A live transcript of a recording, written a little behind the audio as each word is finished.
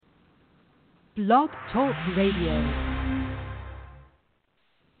Blog Talk Radio.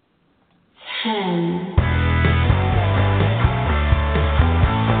 10.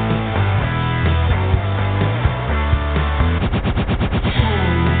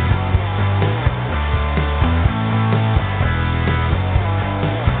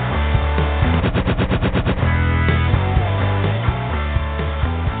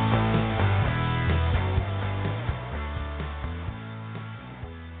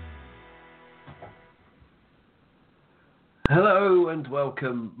 Hello and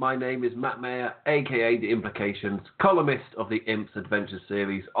welcome. My name is Matt Mayer, aka The Implications, columnist of the Imps Adventures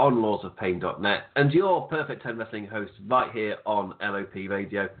series on lawsofpain.net, and your Perfect 10 Wrestling host right here on LOP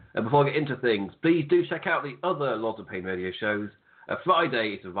Radio. And before I get into things, please do check out the other Laws of Pain radio shows.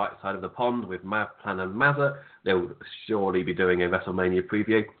 Friday is the right side of the pond with Mav, Plan and Mazza. They'll surely be doing a WrestleMania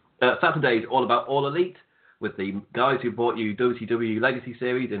preview. Saturday is all about All Elite with the guys who brought you WCW Legacy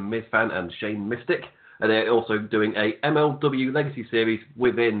series in Miz Fan and Shane Mystic. And they're also doing a MLW Legacy series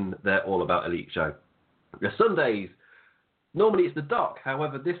within their All About Elite show. The Sundays, normally it's the Doc.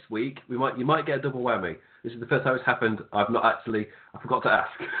 However, this week you might get a double whammy. This is the first time it's happened. I forgot to ask.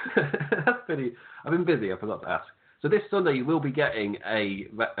 I've been busy. I forgot to ask. So this Sunday you will be getting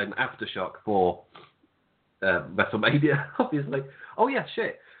an aftershock for WrestleMania, obviously. Oh yeah,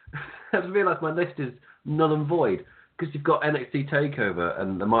 shit. I just realised my list is null and void. Because you've got NXT TakeOver,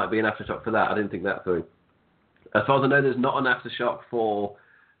 and there might be an aftershock for that. I didn't think that through. As far as I know, there's not an aftershock for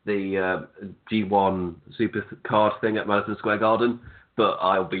the G1 Supercard thing at Madison Square Garden, but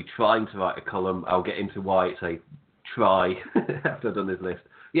I'll be trying to write a column. I'll get into why it's a try after I've done this list.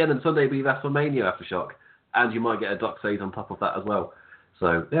 Yeah, then Sunday will be WrestleMania aftershock, and you might get a Doc Says on top of that as well.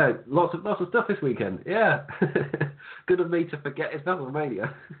 So, yeah, lots of stuff this weekend. Yeah. Good of me to forget it's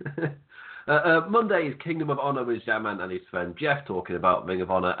WrestleMania. Monday is Kingdom of Honor with Jaman and his friend Jeff talking about Ring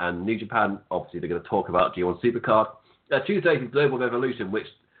of Honor and New Japan. Obviously, they're going to talk about G1 Supercard. Tuesday is Global Revolution, which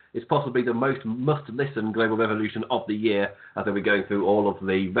is possibly the most must-listen Global Revolution of the year, as they'll be going through all of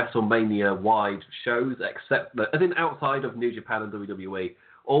the WrestleMania-wide shows, except as in outside of New Japan and WWE.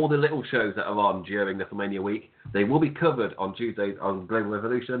 All the little shows that are on during WrestleMania week, they will be covered on Tuesdays on Global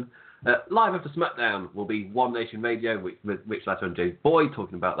Revolution. Live after SmackDown will be One Nation Radio with Rich Latter and James Boyd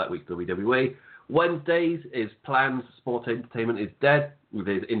talking about that week's WWE. Wednesdays is Plans Sport Entertainment is Dead with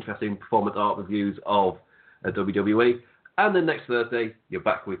his interesting performance art reviews of WWE. And then next Thursday, you're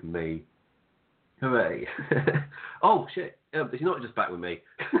back with me. Hooray. Oh, shit. You're not just back with me.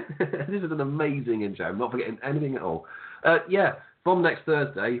 This is an amazing intro. I'm not forgetting anything at all. From next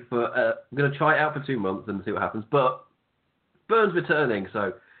Thursday, I'm going to try it out for 2 months and see what happens. But Burns returning, so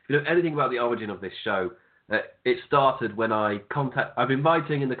if you know anything about the origin of this show, it started when I've been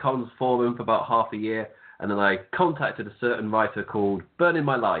writing in the Collins Forum for about half a year, and then I contacted a certain writer called Burning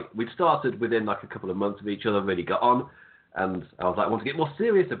My Light. We'd started within like a couple of months of each other, really got on, and I was like, I want to get more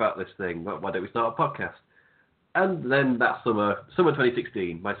serious about this thing. Why don't we start a podcast? And then that summer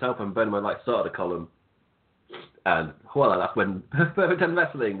 2016, myself and Burning My Light started a column, and voila, that's when Perfect 10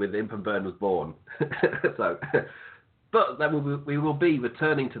 Wrestling with Imp and Burn was born. But then we will be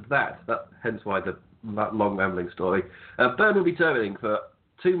returning to that. Hence why that long rambling story. Burn will be touring for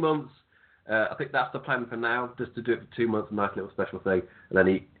 2 months. I think that's the plan for now, just to do it for 2 months, a nice little special thing. And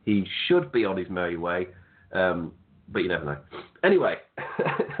then he should be on his merry way. But you never know. Anyway,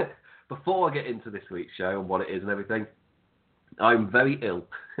 before I get into this week's show and what it is and everything, I'm very ill.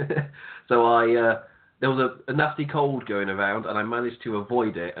 So there was a nasty cold going around, and I managed to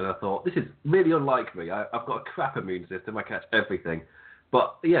avoid it, and I thought, this is really unlike me. I've got a crap immune system. I catch everything.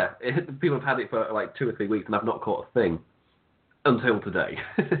 But, yeah, people have had it for like 2 or 3 weeks, and I've not caught a thing until today.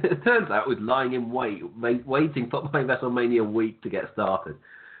 It turns out I was lying in wait, waiting for my WrestleMania week to get started.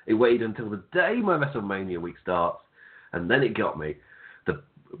 It waited until the day my WrestleMania week starts, and then it got me. The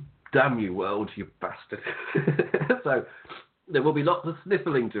damn you world, you bastard. So there will be lots of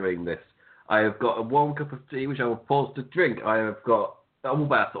sniffling during this. I have got a warm cup of tea, which I will pause to drink. I have got Elm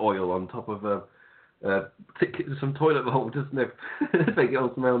Bath oil on top of some toilet roll to sniff. Make it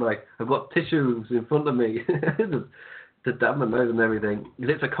all smell nice. I've got tissues in front of me to damp my nose and everything.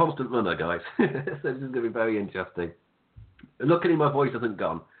 It's a constant runner, guys. So this is going to be very interesting. Luckily, my voice hasn't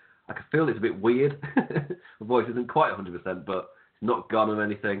gone. I can feel it's a bit weird. My voice isn't quite 100%, but it's not gone or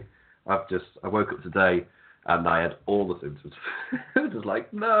anything. I woke up today, and I had all the symptoms. I was just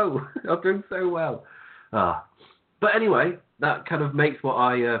like, no, I'm doing so well. But anyway, that kind of makes what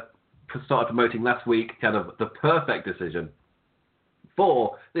I started promoting last week kind of the perfect decision.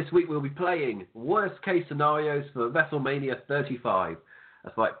 For this week, we'll be playing worst case scenarios for WrestleMania 35.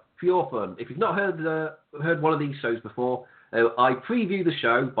 That's like pure fun. If you've not heard one of these shows before, I preview the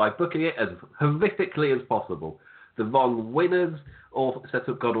show by booking it as horrifically as possible. The wrong winners, or set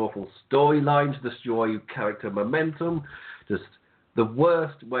up god-awful storylines, destroy character momentum, just the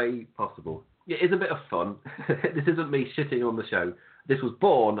worst way possible. It is a bit of fun. This isn't me shitting on the show. This was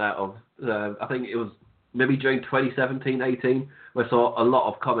born out of, I think it was maybe during 2017-18, where I saw a lot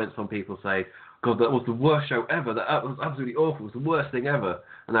of comments from people saying, God, that was the worst show ever. That was absolutely awful. It was the worst thing ever.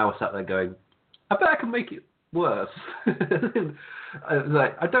 And I was sat there going, I bet I can make it worse. I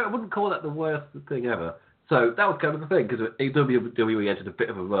wouldn't call that the worst thing ever. So that was kind of the thing, because WWE entered a bit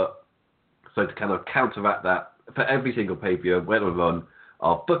of a rut. So to kind of counteract that, for every single pay-per-view, went on a run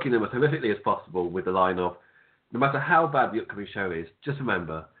of booking them as horrifically as possible with the line of, no matter how bad the upcoming show is, just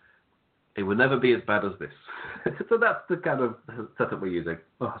remember, it will never be as bad as this. So that's the kind of setup we're using.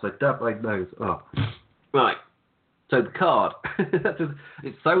 Oh, so dab my nose. Oh. Right. So the card.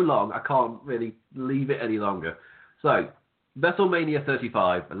 It's so long, I can't really leave it any longer. So, WrestleMania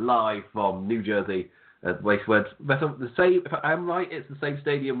 35, live from New Jersey at Wasteland. If I am right, it's the same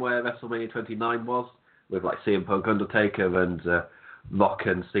stadium where WrestleMania 29 was, with like CM Punk, Undertaker, and Rock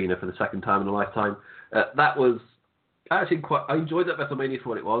and Cena for the second time in a lifetime. That was actually I enjoyed that WrestleMania for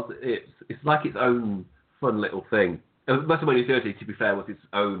what it was. It's like its own fun little thing. WrestleMania 30, to be fair, was its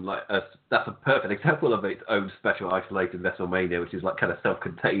own, that's a perfect example of its own special isolated WrestleMania, which is like kind of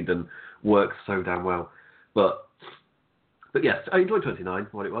self-contained and works so damn well. But yes, I enjoyed 29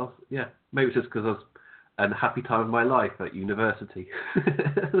 for what it was. Yeah, maybe it's just because I was in a happy time of my life at university.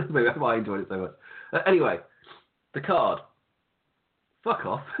 Maybe that's why I enjoyed it so much. Anyway, the card. Fuck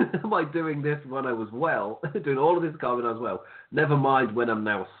off. Am I doing this when I was well? Doing all of this card when I was well. Never mind when I'm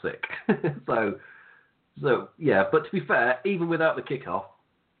now sick. So yeah, but to be fair, even without the kickoff,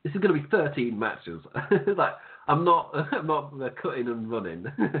 this is going to be 13 matches. Like I'm not cutting and running.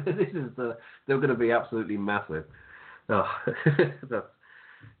 They're going to be absolutely massive. Oh,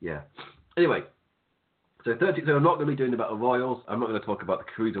 yeah. Anyway, so I'm not going to be doing the Battle Royals. I'm not going to talk about the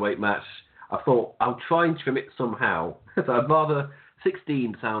Cruiserweight match. I thought I'll try and trim it somehow. So I'd rather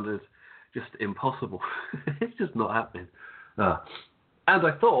 16 sounded just impossible. It's just not happening. And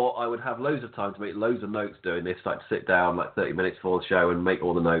I thought I would have loads of time to make loads of notes doing this, like to sit down like 30 minutes before the show and make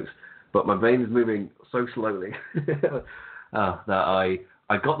all the notes. But my brain is moving so slowly that I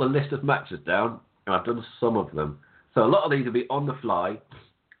got the list of matches down, and I've done some of them. So a lot of these will be on the fly,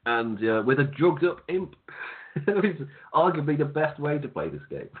 and with a drugged up imp. It's arguably the best way to play this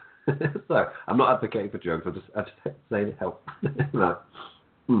game. So I'm not advocating for drugs, I'm just saying it helps. Right.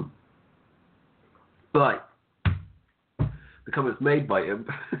 Right. The comments made by him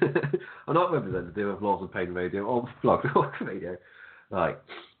are not representative of Laws of Pain Radio or Blog Talk Radio. Right.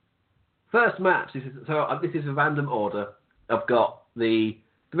 First match. This is a random order. I've got the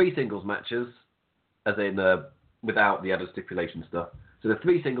 3 singles matches, as in without the added stipulation stuff. So the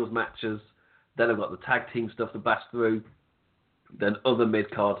 3 singles matches. Then I've got the tag team stuff to bash through. Then other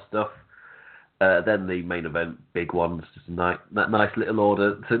mid-card stuff. Then the main event, big ones, just a nice little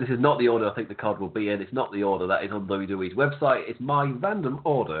order. So this is not the order I think the card will be in. It's not the order that is on WWE's website. It's my random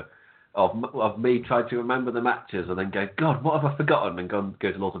order of me trying to remember the matches and then go, God, what have I forgotten? And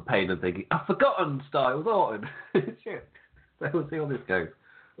go to Laws of Pain and thinking, I've forgotten Styles Orton. Shit. So we'll see how this goes.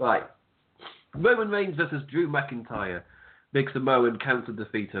 Right. Roman Reigns versus Drew McIntyre. Big Samoan cancer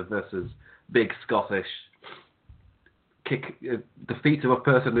defeater versus big Scottish defeater of a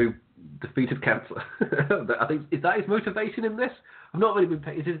person who defeated cancer. I think, is that his motivation in this? I've not really been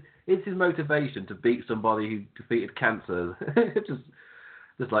paying. It's his motivation to beat somebody who defeated cancer.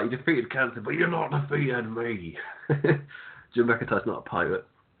 just like, you defeated cancer, but you're not defeated me. Jim McIntyre's not a pirate.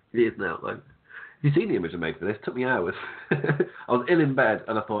 He is now, though. Have you seen the image I made for this? It took me hours. I was ill in bed,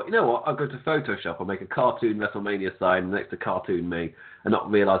 and I thought, you know what, I'll go to Photoshop and make a cartoon WrestleMania sign next to cartoon me, and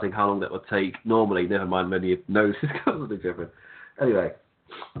not realising how long that would take normally, never mind many noses completely different. Anyway.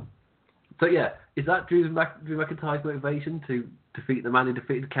 So yeah, is that Drew McIntyre's motivation to defeat the man who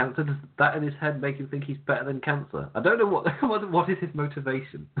defeated cancer? Does that in his head make him think he's better than cancer? I don't know what is his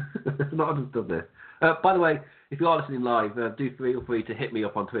motivation. I've not understood this. By the way, if you are listening live, do feel free to hit me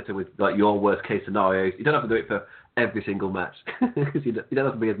up on Twitter with like your worst case scenarios. You don't have to do it for every single match because you don't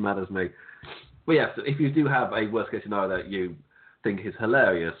have to be as mad as me. But yeah, so if you do have a worst case scenario that you think is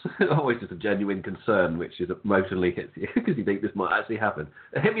hilarious, always just a genuine concern which is emotionally hits you because you think this might actually happen,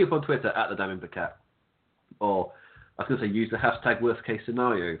 hit me up on Twitter at the Damn Implicat, or I was going to say use the hashtag worst case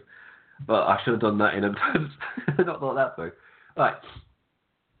scenario, but I should have done that in advance. Not thought that through. Right.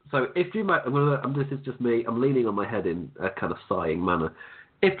 So if Drew this is just me, I'm leaning on my head in a kind of sighing manner.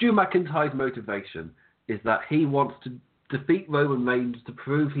 If Drew McIntyre's motivation is that he wants to defeat Roman Reigns to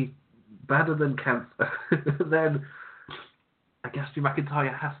prove he's better than cancer, then I guess Drew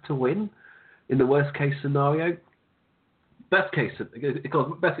McIntyre has to win in the worst case scenario. Best case,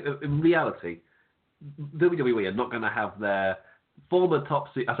 because in reality, WWE are not going to have their former top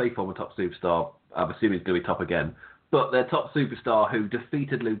superstar, I'm assuming he's going to be top again, but their top superstar who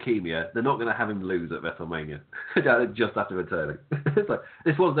defeated leukemia, they're not going to have him lose at WrestleMania just after returning. So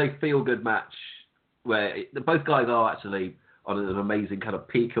this was a feel-good match where both guys are actually on an amazing kind of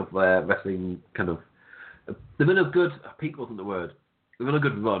peak of their wrestling kind of. They've been a good peak wasn't the word. They've been a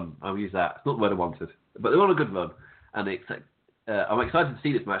good run. I'll use that. It's not the word I wanted, but they're on a good run, and I'm excited to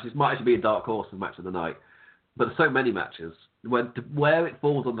see this match. This might actually be a dark horse match of the night, but there's so many matches where it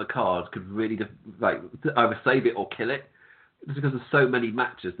falls on the card could really either save it or kill it. Just because there's so many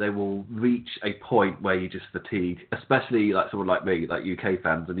matches, they will reach a point where you just fatigue, especially like someone like me, like UK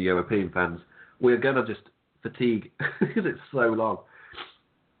fans and the European fans. We're gonna just fatigue because it's so long.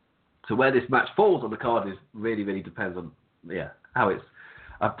 So where this match falls on the card is really, really depends on how it's.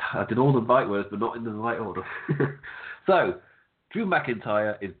 I did all the right words, but not in the right order. So, Drew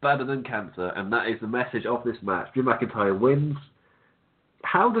McIntyre is better than cancer, and that is the message of this match. Drew McIntyre wins.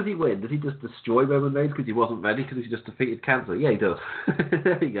 How does he win? Does he just destroy Roman Reigns because he wasn't ready because he just defeated cancer? Yeah, he does.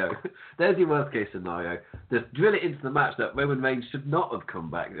 There you go. There's your worst case scenario. Just drill it into the match that Roman Reigns should not have come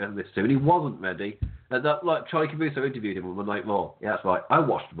back this soon. He wasn't ready. And like Charlie Caruso interviewed him on Monday Night Raw. Yeah, that's right. I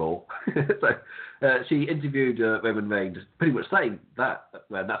watched Raw. So she interviewed Roman Reigns, pretty much saying that.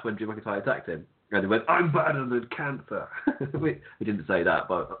 And that's when Drew McIntyre attacked him. And he went, "I'm better than cancer." He didn't say that,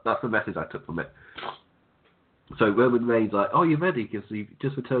 but that's the message I took from it. So Roman Reigns like, "Oh, you're ready because you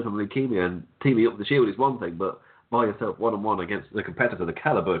just returned from leukemia, and teaming up with the Shield is one thing, but by yourself one-on-one against the competitor, the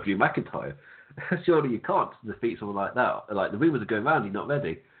caliber of Drew McIntyre, surely you can't defeat someone like that. Like the rumours are going around, you're not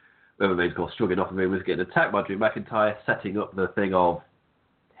ready." Roman Reigns, of course, shrugging off the rumours, getting attacked by Drew McIntyre, setting up the thing of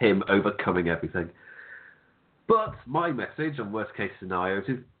him overcoming everything. But my message on worst case scenarios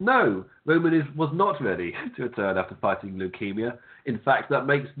is no, Roman was not ready to return after fighting leukemia. In fact, that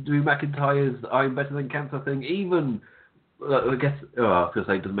makes Drew McIntyre's "I'm better than cancer" thing even, I guess, I was going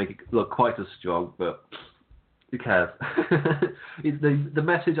to say it doesn't make it look quite as strong, but who cares? the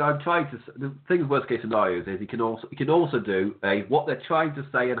message I'm trying to, the thing with worst case scenarios is you can also do what they're trying to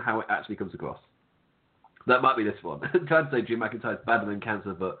say and how it actually comes across. That might be this one. Trying to say Drew McIntyre's better than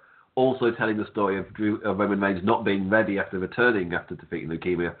cancer, but also telling the story of Roman Reigns not being ready after returning after defeating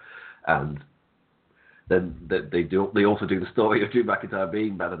leukemia, and then they also do the story of Drew McIntyre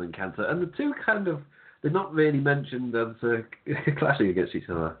being better than cancer, and the two kind of they're not really mentioned as clashing against each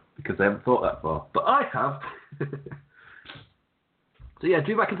other because they haven't thought that far, but I have. So yeah,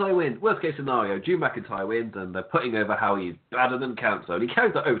 Drew McIntyre wins. Worst case scenario, Drew McIntyre wins, and they're putting over how he's better than cancer, and he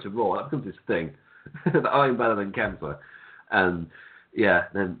carries that over to Raw. That becomes his thing, that I'm better than cancer, and yeah,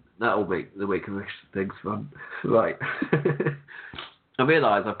 then that'll make the way things fun. Right. I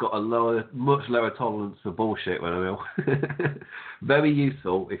realise I've got much lower tolerance for bullshit when I'm ill. Very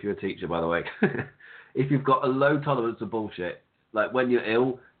useful if you're a teacher, by the way. If you've got a low tolerance for bullshit, like when you're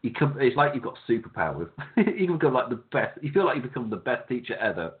ill, it's like you've got superpowers. You can become like the best. You feel like you become the best teacher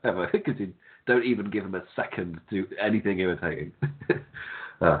ever, because you don't even give them a second to do anything irritating.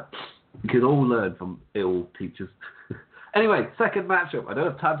 You can all learn from ill teachers. Anyway, second matchup. I don't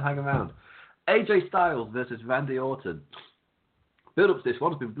have time to hang around. AJ Styles versus Randy Orton. Build up to this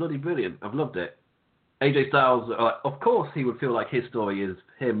one has been bloody brilliant. I've loved it. AJ Styles, of course, he would feel like his story is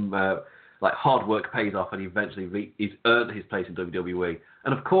him, like hard work pays off, and he's earned his place in WWE.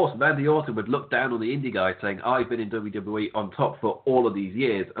 And of course, Randy Orton would look down on the indie guy, saying, "I've been in WWE on top for all of these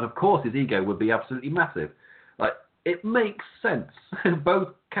years," and of course, his ego would be absolutely massive. Like, it makes sense. Both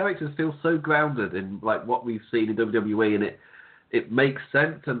characters feel so grounded in like what we've seen in WWE, and it makes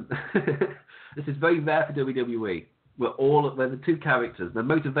sense. And this is very rare for WWE. Where the two characters, their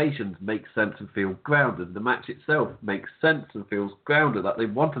motivations make sense and feel grounded. The match itself makes sense and feels grounded, that they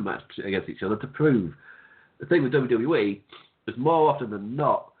want a match against each other to prove. The thing with WWE is more often than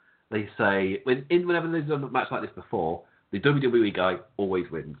not, they say, whenever they've done a match like this before, the WWE guy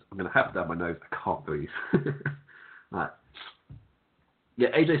always wins. I'm going to have to down my nose. I can't breathe. Right.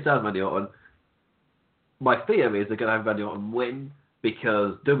 Yeah, AJ Styles, Randy Orton. My fear is they're going to have Randy Orton win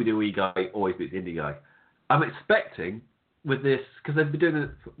because WWE guy always beats the indie guy. I'm expecting with this, because they've been doing it,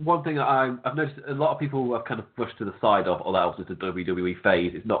 one thing that I've noticed a lot of people have kind of brushed to the side of, that was just a WWE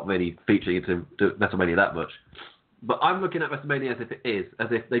phase. It's not really featuring into WrestleMania that much. But I'm looking at WrestleMania as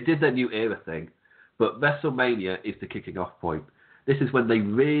if they did their new era thing, but WrestleMania is the kicking off point. This is when they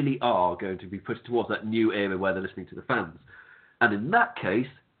really are going to be pushed towards that new era where they're listening to the fans. And in that case,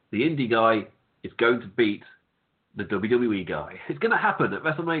 the indie guy is going to beat the WWE guy. It's going to happen at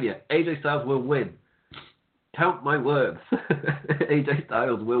WrestleMania. AJ Styles will win. Count my words. AJ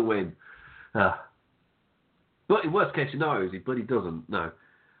Styles will win. But in worst case scenarios, he bloody doesn't. No.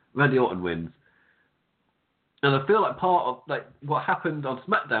 Randy Orton wins. And I feel like part of what happened on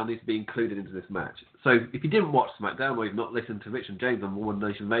SmackDown needs to be included into this match. So if you didn't watch SmackDown or you've not listened to Rich and James on One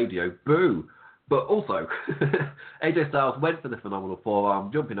Nation Radio, boo. But also, AJ Styles went for the phenomenal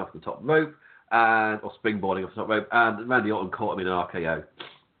forearm, jumping off the top rope, or springboarding off the top rope, and Randy Orton caught him in an RKO.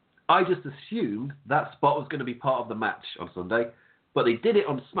 I just assumed that spot was going to be part of the match on Sunday, but they did it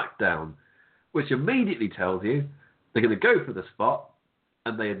on SmackDown, which immediately tells you they're going to go for the spot,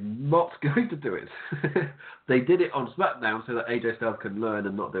 and they are not going to do it. They did it on SmackDown so that AJ Styles can learn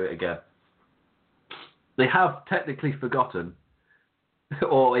and not do it again. They have technically forgotten,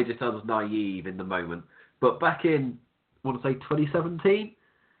 or AJ Styles was naive in the moment, but back in, I want to say 2017,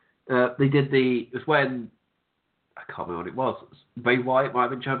 they did it was when, I can't remember what it was, Bray Wyatt might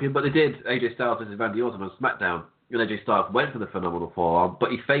have been champion, but they did AJ Styles versus Randy Orton on SmackDown. And AJ Styles went for the phenomenal forearm,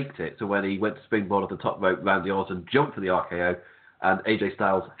 but he faked it, so when he went to springboard at the top rope, Randy Orton jumped for the RKO, and AJ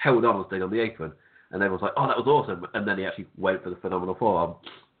Styles held on and stayed on the apron. And everyone's like, oh, that was awesome. And then he actually went for the phenomenal forearm.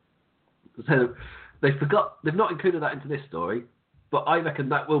 So they've not included that into this story, but I reckon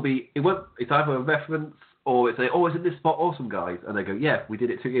that will be, it's either a reference or it's isn't this spot awesome, guys? And they go, yeah, we did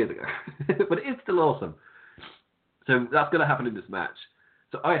it 2 years ago. But it is still awesome. So that's going to happen in this match.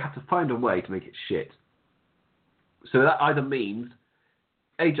 So I have to find a way to make it shit. So that either means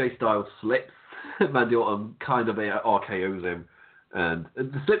AJ Styles slips, Randy Orton kind of RKO's him, and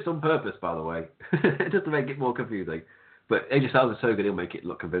the slips on purpose, by the way, just to make it more confusing. But AJ Styles is so good, he'll make it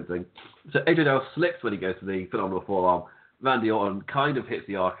look convincing. So AJ Styles slips when he goes for the phenomenal forearm. Randy Orton kind of hits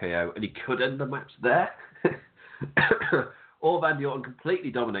the RKO, and he could end the match there. Or Randy Orton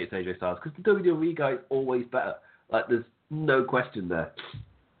completely dominates AJ Styles, because the WWE guy is always better. Like, there's no question there.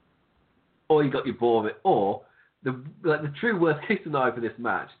 Or you got your ball of it, or the true worst case scenario for this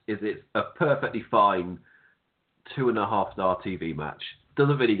match is it's a perfectly fine 2.5-star TV match.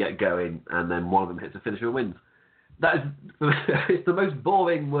 Doesn't really get going, and then one of them hits a finisher and wins. That is, it's the most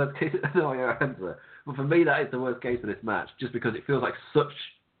boring worst case scenario ever. But for me, that is the worst case for this match, just because it feels like such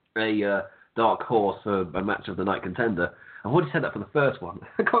a dark horse for a match of the night contender. I've already said that for the first one.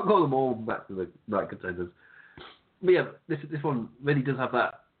 I can't call them all match of the night contenders. But yeah, this one really does have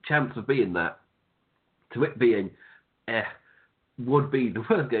that chance of being that. To it being, would be the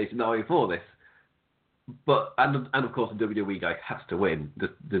worst case scenario for this. But and of course the WWE guy has to win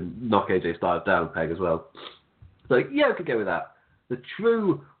to knock AJ Styles down a peg as well. So yeah, I could go with that. The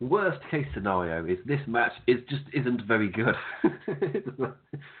true worst case scenario is this match isn't very good. It's the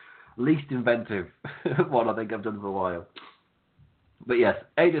least inventive one I think I've done for a while. But yes,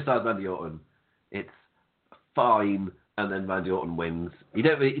 AJ Styles, Randy Orton, it's fine, and then Randy Orton wins. You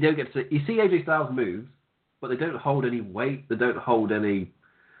don't get to you see AJ Styles moves, but they don't hold any weight. They don't hold any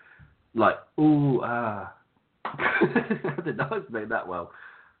I didn't know I made that well.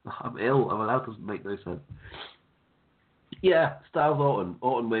 I'm ill. That doesn't make no sense. Yeah, Styles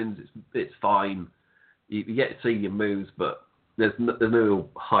Orton wins. It's fine. You get to see your moves, but there's no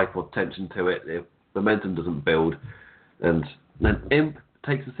hype or tension to it. The momentum doesn't build, and then Imp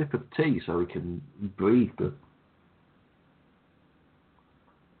takes a sip of tea so he can breathe. But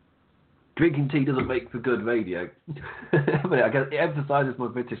drinking tea doesn't make for good radio. But I guess it emphasises my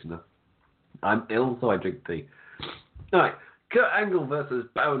Britishness. I'm ill, so I drink tea. Alright, Kurt Angle versus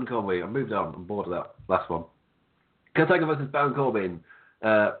Baron Corbin. I moved on. I'm bored of that last one. Kurt Angle versus Baron Corbin.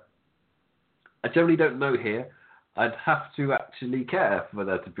 I generally don't know here. I'd have to actually care for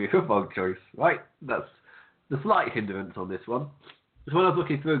there to be a wrong choice, right? That's the slight hindrance on this one. So when I was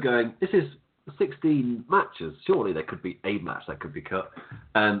looking through going, this is 16 matches. Surely there could be a match that could be cut.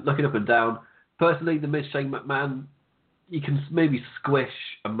 And looking up and down, personally, the Miz Shane McMahon, you can maybe squish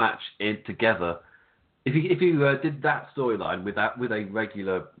a match in together. If you did that storyline with a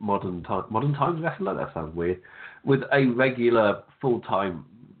regular modern times wrestler, that sounds weird. With a regular full-time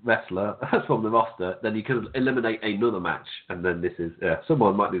wrestler from the roster, then you could eliminate another match, and then this is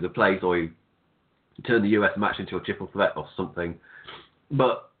someone might lose a place, or you turn the US match into a triple threat or something.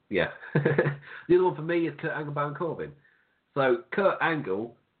 But yeah, the other one for me is Kurt Angle, Baron Corbin. So Kurt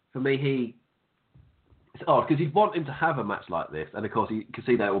Angle, for me, it's odd because you'd want him to have a match like this, and of course you can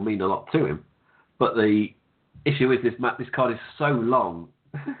see that it will mean a lot to him. But the issue is this card is so long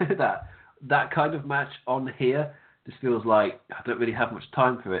that kind of match on here just feels like I don't really have much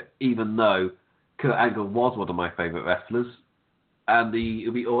time for it, even though Kurt Angle was one of my favourite wrestlers, and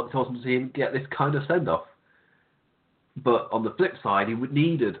it's awesome to see him get this kind of send off. But on the flip side, he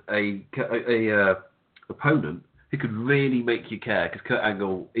needed a opponent who could really make you care, because Kurt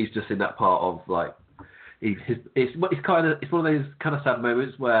Angle is just in that part of like It's one of those kind of sad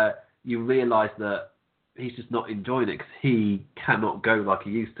moments where you realise that he's just not enjoying it because he cannot go like he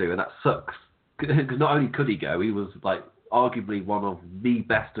used to, and that sucks. Because not only could he go, he was like arguably one of the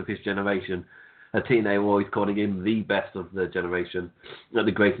best of his generation. TNA were always calling him the best of the generation,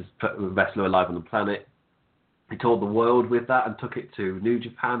 the greatest wrestler alive on the planet. He toured the world with that and took it to New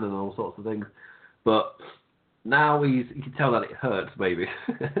Japan and all sorts of things. But now you can tell that it hurts maybe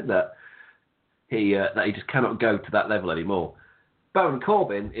that he just cannot go to that level anymore. Baron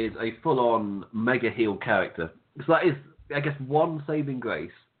Corbin is a full-on mega heel character. So that is, I guess, one saving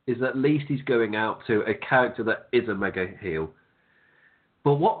grace is at least he's going out to a character that is a mega heel.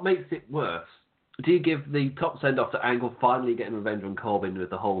 But what makes it worse? Do you give the top send-off to Angle finally getting revenge on Corbin with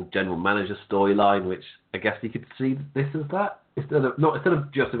the whole general manager storyline, which I guess you could see this as that? Instead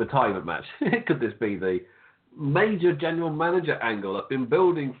of just a retirement match, could this be the major general manager angle that's been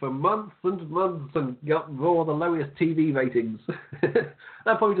building for months and months and got Raw the lowest TV ratings?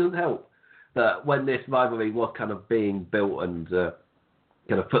 That probably doesn't help. That when this rivalry was kind of being built and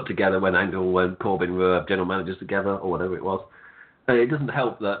kind of put together when Angle and Corbin were general managers together or whatever it was, it doesn't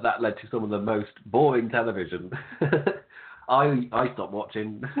help that led to some of the most boring television. I stopped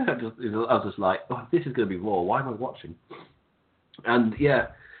watching. I was just like, oh, this is going to be Raw. Why am I watching? And yeah,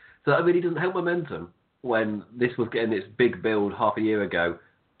 so that really doesn't help momentum when this was getting its big build half a year ago,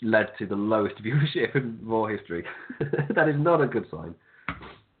 led to the lowest viewership in Raw history. That is not a good sign.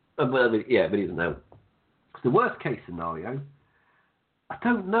 But it doesn't help. The worst case scenario, I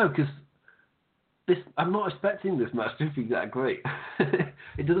don't know, because I'm not expecting this match to be that great.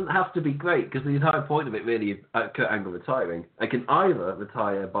 It doesn't have to be great, because the entire point of it really is Kurt Angle retiring. I can either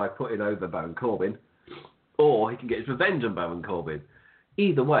retire by putting over Baron Corbin, or he can get his revenge on Baron Corbin.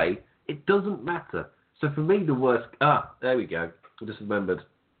 Either way, it doesn't matter. So for me, the worst... there we go. I just remembered.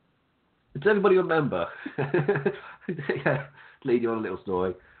 Does everybody remember? Yeah, lead you on a little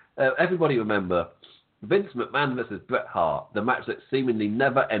story. Everybody remember Vince McMahon versus Bret Hart, the match that seemingly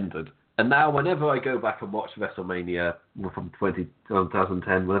never ended. And now whenever I go back and watch WrestleMania from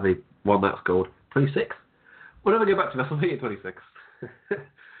 2010, whatever one that's called, 26? Whenever I go back to WrestleMania 26,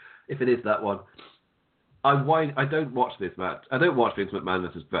 if it is that one, I don't watch this match. I don't watch Vince McMahon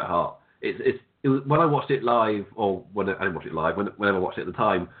versus Bret Hart. When I watched it live, or when I didn't watch it live, whenever I watched it at the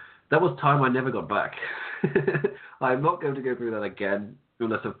time, that was time I never got back. I'm not going to go through that again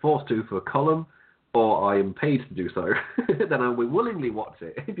unless I'm forced to for a column, or I am paid to do so. Then I will willingly watch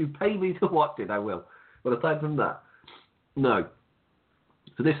it. If you pay me to watch it, I will. But aside from that, no.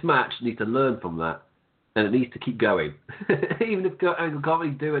 So this match needs to learn from that, and it needs to keep going. Even if Kurt Angle can't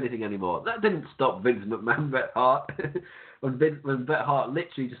really do anything anymore. That didn't stop Vince McMahon, Bret Hart. when Bret Hart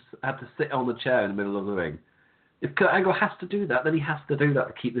literally just had to sit on the chair in the middle of the ring. If Kurt Angle has to do that, then he has to do that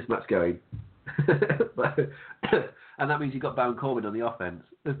to keep this match going. And that means you've got Baron Corbin on the offense.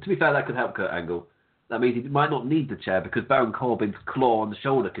 To be fair, that could help Kurt Angle. That means he might not need the chair because Baron Corbin's claw on the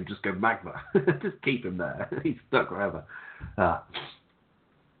shoulder can just go magma. Just keep him there. He's stuck forever. I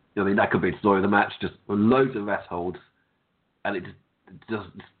mean, that could be the story of the match. Just loads of rest holds, and it just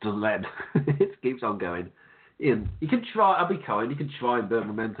doesn't end. It keeps on going. Ian, you can try. I'll be kind. You can try and build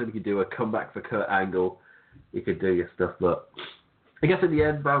momentum. You can do a comeback for Kurt Angle. You could do your stuff, but I guess in the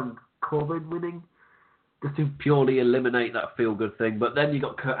end, Baron Corbin winning just to purely eliminate that feel-good thing. But then you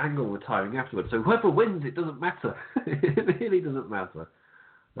got Kurt Angle retiring afterwards. So whoever wins, it doesn't matter. It really doesn't matter.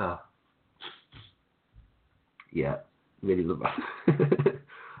 Yeah, really doesn't matter.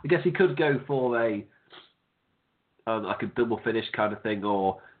 I guess he could go for a like a double finish kind of thing,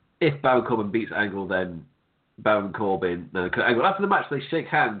 or if Baron Corbin beats Angle, then Baron Corbin, Kurt Angle. After the match, they shake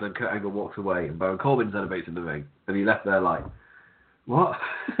hands and Kurt Angle walks away, and Baron Corbin celebrates in the ring, and he left there like, what?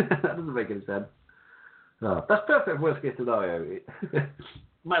 That doesn't make any sense. That's perfect worst case scenario.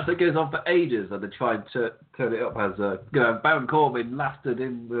 Match that goes on for ages, and they try and turn it up as Baron Corbin lasted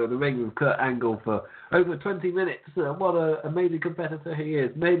in the ring with Kurt Angle for over 20 minutes. What an amazing competitor he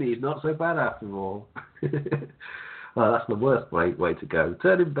is. Maybe he's not so bad after all. That's the worst way to go.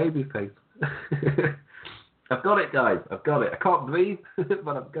 Turn him babyface. I've got it, guys. I've got it. I can't breathe,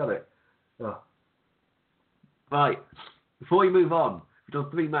 but I've got it. Right. Before we move on, we've done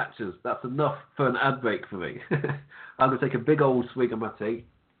 3 matches. That's enough for an ad break for me. I'm going to take a big old swig of my tea.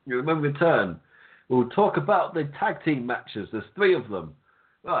 When we return, we'll talk about the tag team matches. There's 3 of them.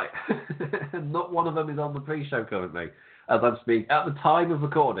 Right. Not one of them is on the pre-show currently. As I'm speaking, at the time of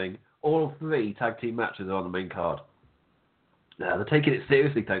recording, all 3 tag team matches are on the main card. Now, they're taking it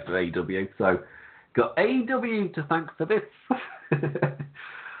seriously, thanks to AEW. So, got AEW to thank for this.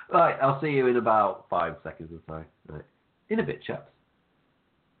 Right, I'll see you in about 5 seconds or so. Right. In a bit, chaps.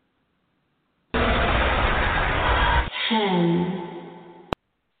 10.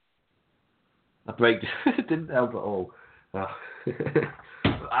 A break didn't help at all. Oh.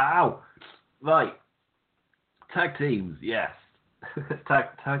 Ow! Right. Tag teams, yes.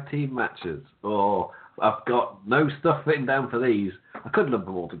 tag team matches. Oh, I've got no stuff written down for these. I could lump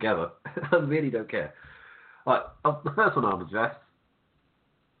them all together. I really don't care. Right, the first one I'll address,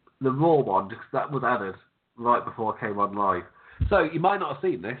 the Raw one, because that was added right before I came on live. So you might not have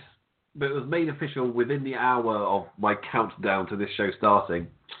seen this, but it was made official within the hour of my countdown to this show starting.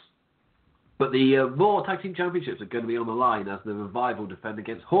 But the Raw Tag Team Championships are going to be on the line as the Revival defend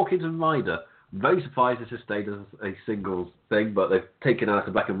against Hawkins and Ryder. I'm very surprised this has stayed as a singles thing, but they've taken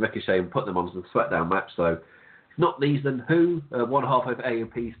Alistair Black and Ricochet and put them onto the SmackDown match. So, if not these, then who? One half of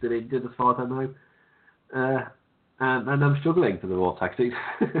A&P still injured, as far as I know. And I'm struggling for the Raw Tag Teams.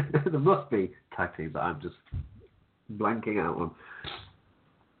 There must be tag teams that I'm just blanking out on.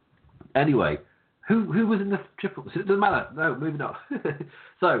 Anyway, who was in the triple? It doesn't matter. No, moving on.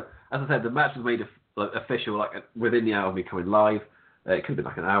 So, as I said, the match was made official within the hour of me coming live. It could have been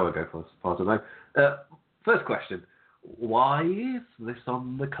like an hour ago, as far as I know. First question: why is this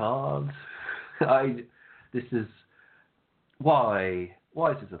on the card? This is why.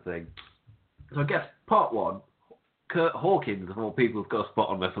 Why is this a thing? So I guess part one: Kurt Hawkins of all people have got a spot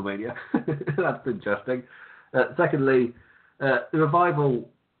on WrestleMania. That's interesting. Secondly, the Revival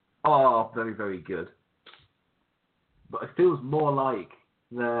are very, very good, but it feels more like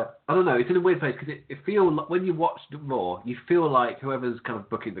I don't know. It's in a weird place because it feels like when you watch Raw, you feel like whoever's kind of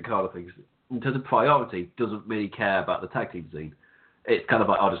booking the card of things, in terms of priority, doesn't really care about the tag team scene. It's kind of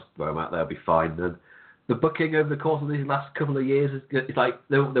like, I'll just throw them out there, it'll be fine. And the booking over the course of these last couple of years, it's like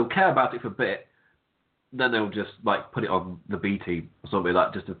they'll care about it for a bit, then they'll just like put it on the B team or something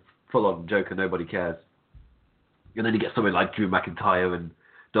like just a full-on joke and nobody cares. And then you get something like Drew McIntyre and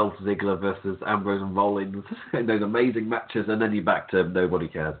Dolph Ziggler versus Ambrose and Rollins in those amazing matches, and then you're back to nobody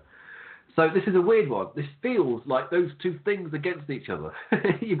cares. So this is a weird one. This feels like those two things against each other.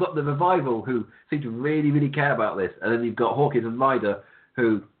 You've got the Revival who seem to really, really care about this, and then you've got Hawkins and Ryder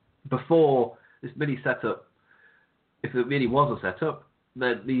who, before this mini setup, if it really was a setup,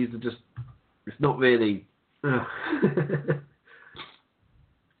 then these are just, it's not really...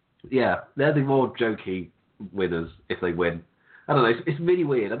 Yeah, they're the more jokey winners if they win. I don't know, it's really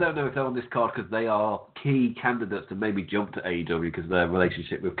weird. I don't know if they're on this card because they are key candidates to maybe jump to AEW because of their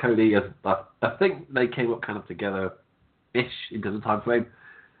relationship with Cody. I think they came up kind of together-ish in terms of time frame.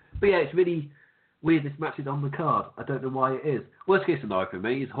 But yeah, it's really weird this match is on the card. I don't know why it is. Worst case scenario for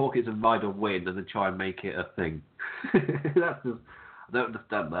me is Hawkins and Ryder win and then try and make it a thing. That's just, I don't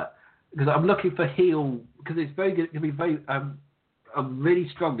understand that. Because I'm looking for heel, because it's very good, it can be very, I'm really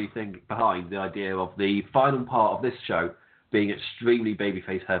strongly behind the idea of the final part of this show being extremely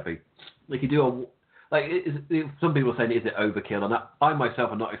babyface heavy. Like you do some people are saying, is it overkill? And I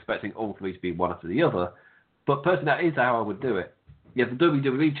myself am not expecting all three to be one after the other, but personally that is how I would do it. You have the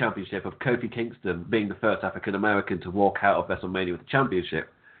WWE Championship of Kofi Kingston being the first African American to walk out of WrestleMania with the championship.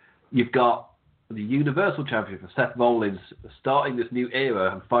 You've got the Universal Championship of Seth Rollins starting this new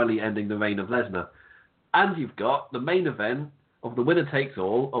era and finally ending the reign of Lesnar. And you've got the main event of the winner takes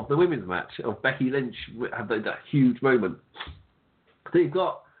all of the women's match of Becky Lynch had that huge moment. So you've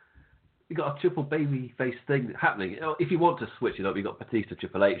got a triple baby face thing happening. If you want to switch it up, you've got Batista,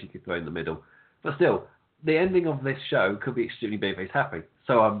 Triple H you could throw in the middle. But still, the ending of this show could be extremely babyface happy.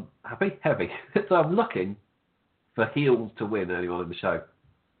 So I'm heavy. So I'm looking for heels to win early on in the show.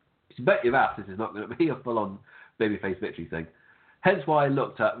 You bet your ass this is not going to be a full-on babyface victory thing. Hence why I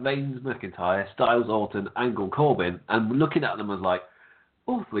looked at Reigns, McIntyre, Styles, Orton, Angle, Corbin, and looking at them as like,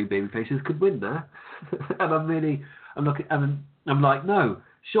 all three babyfaces could win there. And I'm looking, and I'm like, no,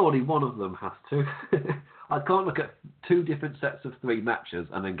 surely one of them has to. I can't look at two different sets of three matches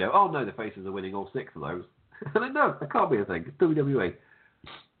and then go, oh no, the faces are winning all six of those. And then, no, that can't be a thing. It's WWE.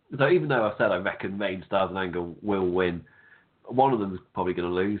 So even though I said I reckon Reigns, Styles, and Angle will win, one of them is probably going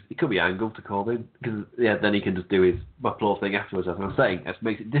to lose. It could be Angle to Corbin, because then he can just do his applause thing afterwards, as I'm saying. It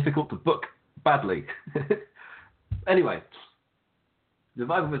makes it difficult to book badly. Anyway, the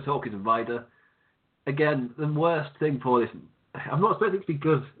Revival vs. Hawkins and Ryder. Again, the worst thing for this, I'm not expecting it to be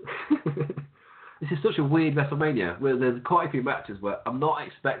good. This is such a weird WrestleMania, where there's quite a few matches where I'm not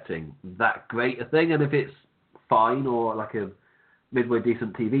expecting that great a thing, and if it's fine or like a midway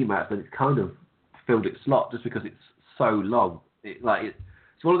decent TV match, then it's kind of filled its slot just because it's so long. It's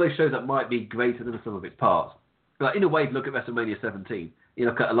one of those shows that might be greater than the sum of its parts. Like in a way, if you look at WrestleMania 17, you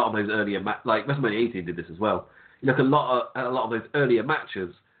look at a lot of those earlier like WrestleMania 18 did this as well. You look at a lot of those earlier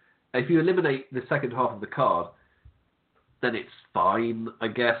matches. If you eliminate the second half of the card, then it's fine, I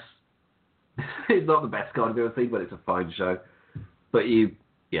guess. It's not the best card I've ever seen, but it's a fine show. But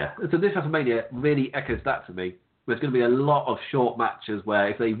so this WrestleMania really echoes that to me. There's going to be a lot of short matches where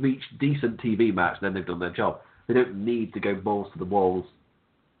if they reach decent TV match, then they've done their job. They don't need to go balls to the walls.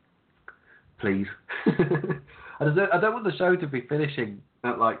 Please. I don't want the show to be finishing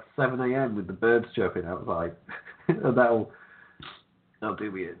at like 7 a.m. with the birds chirping outside. That'll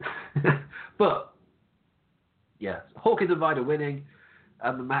do me in. But, yeah, Hawkins and Ryder winning,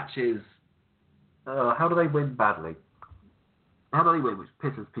 and the matches, how do they win badly? How do they win, which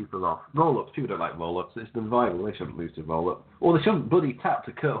pisses people off? Roll-ups, people don't like roll-ups. It's the Revival, they shouldn't lose to roll-up. Or they shouldn't bloody tap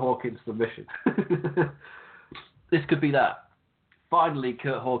to Kurt Hawkins' submission. This could be that. Finally,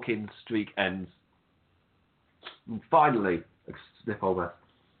 Kurt Hawkins' streak ends. And finally, sniff all that.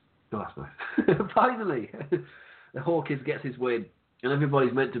 Oh, that's nice. Finally, Hawkins gets his win, and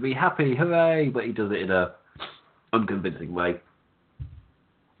everybody's meant to be happy, hooray! But he does it in a unconvincing way.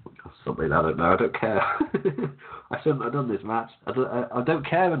 Something I don't know. I don't care. I shouldn't have done this match. I don't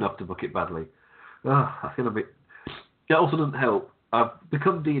care enough to book it badly. I feel a bit. It also doesn't help. I've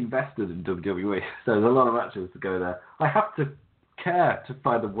become de-invested in WWE, so there's a lot of matches to go there. I have to care to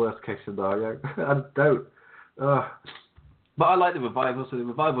find the worst case scenario. I don't. But I like the Revival, so the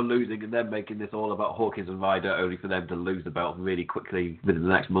Revival losing and then making this all about Hawkins and Ryder, only for them to lose the belt really quickly within the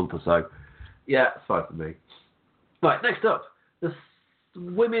next month or so. Yeah, it's fine for me. Right, next up, the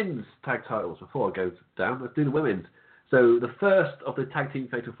women's tag titles. Before I go down, let's do the women's. So the first of the tag team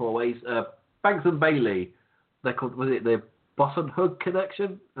fatal four ways, Banks and Bailey. They're called, was it the Boss and Hug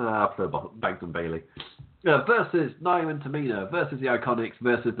Connection? I prefer Banks and Bailey. Versus Nia and Tamina, versus the Iconics,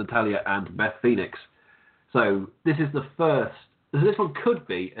 versus Natalya and Beth Phoenix. So this is the first. This one could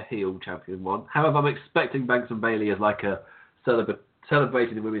be a heel champion one. However, I'm expecting Banks and Bailey as like a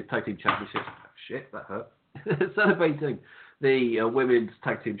celebrating the women's tag team championship. Shit, that hurt. Celebrating the women's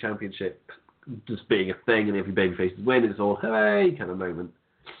tag team championship just being a thing, and every babyface win. It's all hooray kind of moment.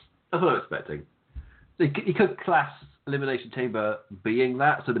 That's what I'm expecting. So you could class Elimination Chamber being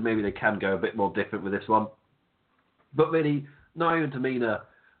that, so that maybe they can go a bit more different with this one. But really, Nia and Tamina,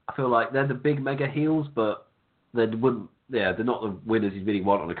 I feel like they're the big mega heels, but they're not the winners you really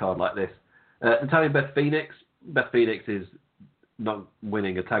want on a card like this. Natalya and Beth Phoenix. Beth Phoenix is not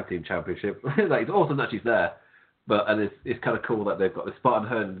winning a tag team championship. Like, it's awesome that she's there, and it's kind of cool that they've got the spot on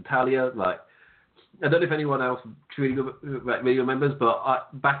her and Natalya. Like, I don't know if anyone else really remembers,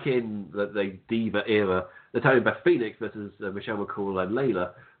 but back in the Diva era, Natalya and Beth Phoenix versus Michelle McCool and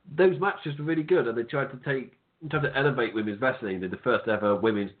Layla, those matches were really good, and they tried to elevate women's wrestling. They did the first ever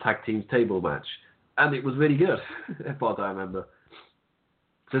women's tag team table match, and it was really good, as far as I remember.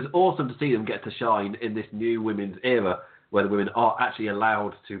 So it's awesome to see them get to shine in this new women's era, where the women are actually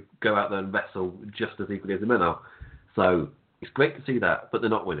allowed to go out there and wrestle just as equally as the men are. So it's great to see that, but they're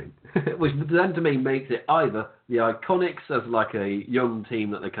not winning. Which then to me makes it either the Iconics as like a young team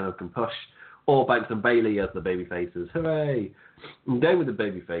that they kind of can push, or Banks and Bailey as the baby faces. Hooray! I'm going with the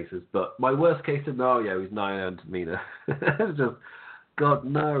baby faces, but my worst case scenario is Nia and Tamina. It's just, God,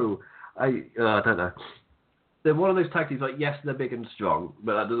 no. I don't know. They're one of those tag teams, like, yes, they're big and strong,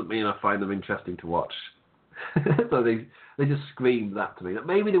 but that doesn't mean I find them interesting to watch. So they just scream that to me.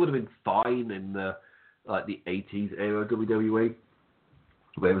 Maybe they would have been fine in the 80s era of WWE,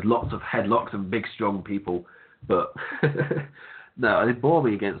 where there was lots of headlocks and big strong people, but no, they bore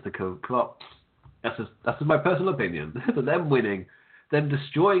me against the clock. That's just my personal opinion. But them winning, them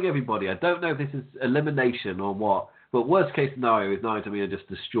destroying everybody. I don't know if this is elimination or what, but worst case scenario is Nia and Tamina just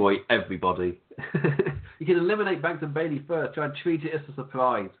destroy everybody. You can eliminate Banks and Bailey first, try and treat it as a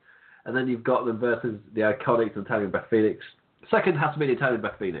surprise, and then you've got them versus the Iconics and Natalya and Beth Phoenix. Second has to be Natalya and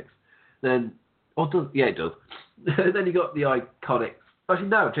Beth Phoenix. Then, it does. Then you got the Iconics. Actually,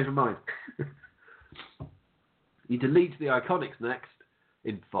 no, I changed my mind. You delete the Iconics next.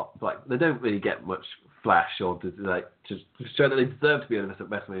 They don't really get much flash or to show that they deserve to be on a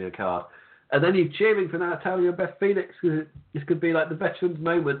WrestleMania card. And then you're cheering for Natalya and Beth Phoenix. This could be like the veterans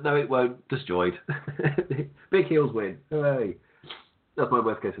moment. No, it won't. Destroyed. Big heels win. Hooray. That's my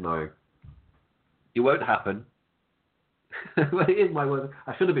worst case scenario. It won't happen. But it is my worst.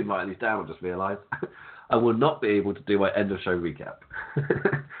 I should have been writing these down, I just realised. I will not be able to do my end of show recap.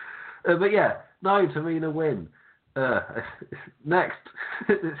 But yeah, Nia and Tamina win. Next.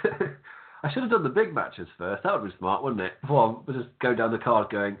 I should have done the big matches first. That would be smart, wouldn't it? Before I just go down the card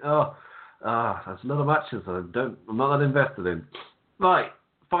going, there's a lot of matches I'm not that invested in. Right,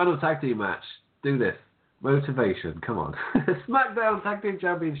 final tag team match. Do this. Motivation, come on. SmackDown Tag Team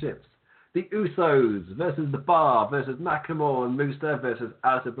Championships. The Usos versus The Bar versus Nakamura and Rusev versus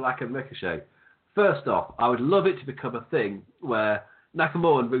Aleister Black and Ricochet. First off, I would love it to become a thing where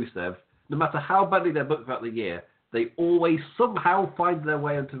Nakamura and Rusev, no matter how badly they're booked throughout the year, they always somehow find their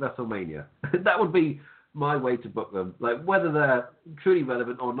way into WrestleMania. That would be my way to book them. Like, whether they're truly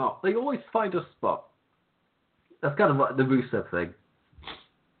relevant or not, they always find a spot. That's kind of like the Rusev thing,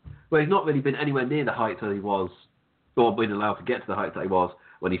 where he's not really been anywhere near the heights that he was, or been allowed to get to the heights that he was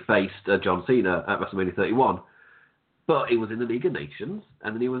when he faced John Cena at WrestleMania 31. But he was in the League of Nations,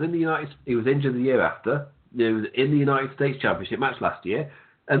 and then he was in the he was injured the year after. He was in the United States Championship match last year,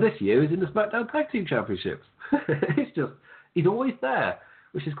 and this year he's in the SmackDown Tag Team Championships. It's just, he's always there,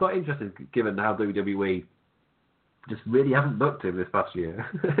 which is quite interesting given how WWE just really haven't booked him this past year,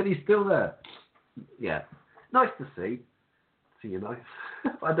 and he's still there. Yeah, nice to see. See you nice.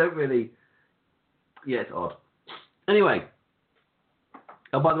 I don't really. Yeah, it's odd. Anyway.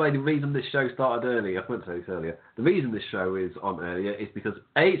 Oh, by the way, the reason this show started early, I meant to say this earlier, the reason this show is on earlier is because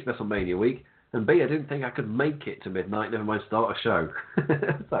A, it's WrestleMania week, and B, I didn't think I could make it to midnight, never mind start a show.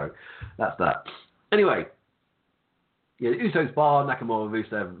 So, that's that. Anyway, yeah, the Usos bar, Nakamura,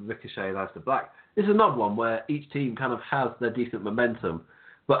 Rusev, Ricochet, and Aleister Black. This is an odd one where each team kind of has their decent momentum,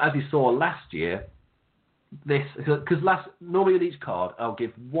 but as you saw last year, normally in each card, I'll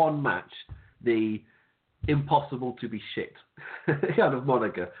give one match the impossible to be shit kind of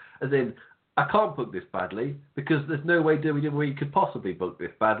moniker. As in, I can't book this badly because there's no way WWE could possibly book this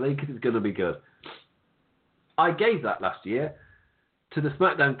badly because it's going to be good. I gave that last year to the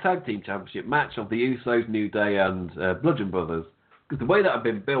SmackDown Tag Team Championship match of the Usos, New Day, and Bludgeon Brothers. Because the way that had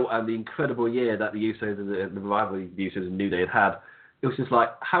been built and the incredible year that the Usos and the rivalry the Usos and New Day had had, it was just like,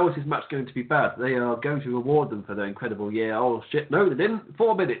 how is this match going to be bad? They are going to reward them for their incredible year. Oh shit, no, they didn't.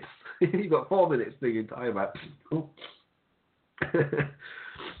 4 minutes. You've got 4 minutes the entire match. Oh,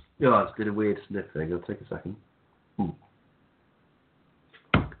 I just did a weird sniff thing. I'll take a second.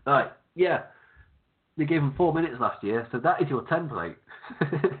 Alright, yeah. They gave them 4 minutes last year, so that is your template.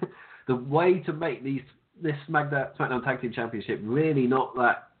 The way to make this SmackDown Tag Team Championship really not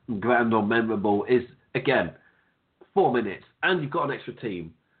that grand or memorable is, again, 4 minutes, and you've got an extra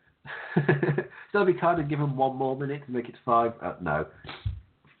team. So we kind of give them 1 more minute to make it 5. No.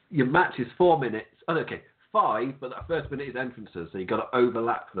 Your match is 4 minutes. Oh, okay, 5, but that first minute is entrances, so you've got to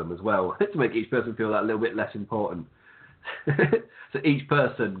overlap them as well to make each person feel that a little bit less important. So each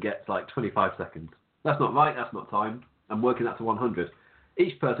person gets like 25 seconds. That's not right, that's not timed. I'm working that to 100.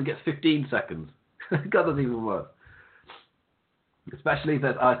 Each person gets 15 seconds. God, that's even worse. Especially if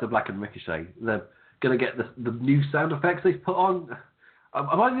there's Aleister Black and Ricochet. They're going to get the new sound effects they've put on. I'm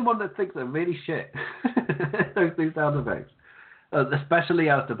the only one that thinks they're really shit. Those new sound effects. Especially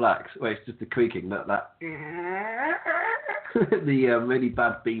Aleister Black's, where it's just the creaking, the really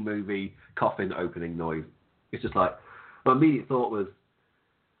bad B-movie coffin opening noise. It's just like, my immediate thought was,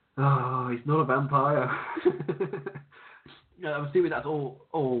 oh, he's not a vampire. I'm assuming that's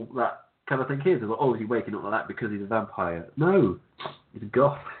all that kind of thing is. Oh, is he waking up like that because he's a vampire? No, he's a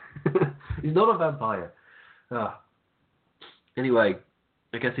goth. He's not a vampire. Anyway,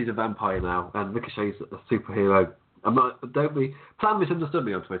 I guess he's a vampire now, and Ricochet's a superhero. Plan misunderstood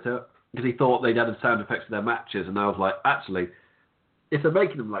me on Twitter because he thought they'd added sound effects to their matches, and I was like, actually, if they're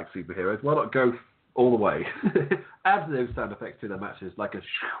making them like superheroes, why not go all the way? Add those sound effects to their matches, like a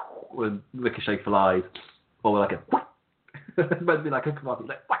when Ricochet flies, or like a whack. It might be like a command,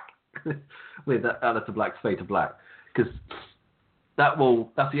 like whack, with Aleister Black's Fade to Black, because that's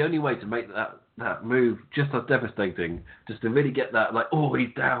the only way to make that move just as devastating, just to really get that, like, oh, he's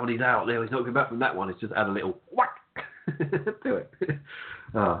down, he's out, there, he's not coming back from that one. It's just add a little whack to it.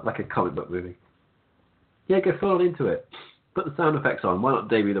 Like a comic book movie. Yeah, go full on into it. Put the sound effects on. Why not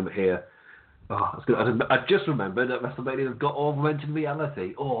debut them here? Oh, that's good. I just remembered that WrestleMania has got augmented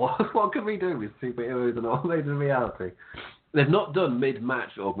reality. Oh, what can we do with superheroes and augmented reality? They've not done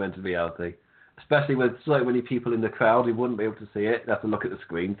mid-match augmented reality, especially with so many people in the crowd who wouldn't be able to see it. They have to look at the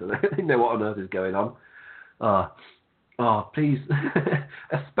screen so they know what on earth is going on. Please.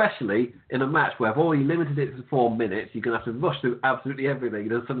 Especially in a match where I've already limited it to 4 minutes, you're going to have to rush through absolutely everything,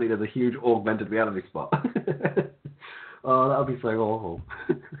 and then suddenly there's a huge augmented reality spot. Oh, that would be so awful.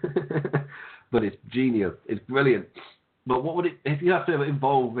 But it's genius. It's brilliant. But what would it, if you have to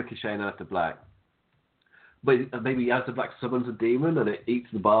involve Ricochet and Aleister Black, but maybe Aleister Black summons a demon and it eats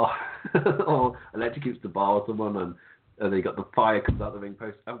the bar, or electrocutes the bar or someone, and they got the fire comes out the ring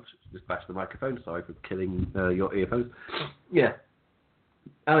post. Oh, just bashed the microphone. Sorry for killing your earphones. Yeah.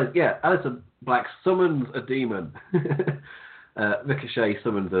 Aleister Black summons a demon. Ricochet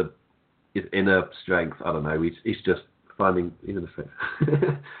summons his inner strength. I don't know. He's just finding even a fit.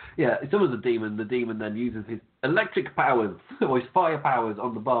 Yeah, he summons a demon. The demon then uses his electric powers or his fire powers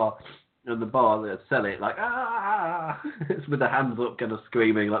on the bar in the bar that sell it, like, ah, it's with their hands up, kind of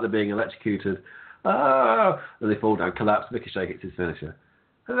screaming like they're being electrocuted. Ah, and they fall down, collapse, Ricochet hits his finisher.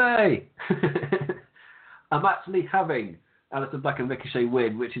 Hooray! I'm actually having Aleister Black and Ricochet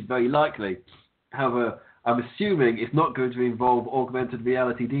win, which is very likely. However, I'm assuming it's not going to involve augmented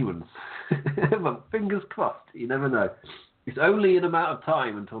reality demons. But fingers crossed, you never know. It's only an amount of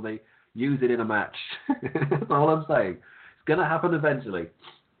time until they use it in a match. That's all I'm saying. It's going to happen eventually.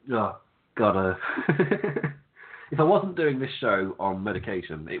 Oh, God. If I wasn't doing this show on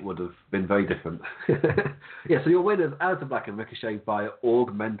medication, it would have been very different. Yeah, so your winners, Aleister Black and Ricochet by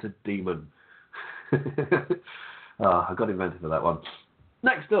Augmented Demon. I got invented for that one.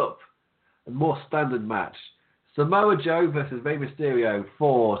 Next up, a more standard match. Samoa Joe versus Rey Mysterio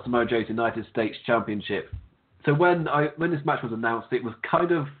for Samoa Joe's United States Championship. So when this match was announced, it was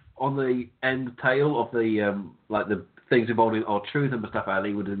kind of on the end tail of the the things involving R-Truth and Mustafa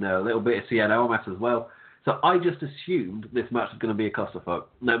Ali were in there, a little bit of Cien Almas as well. So I just assumed this match was going to be a clusterfuck.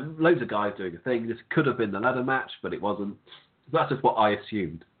 Now, loads of guys doing a thing. This could have been the ladder match, but it wasn't. That's just what I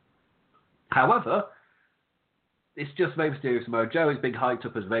assumed. However, it's just Rey Mysterio Samoa Joe. It's been hyped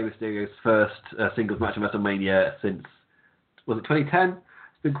up as Rey Mysterio's first singles match in WrestleMania since, was it 2010?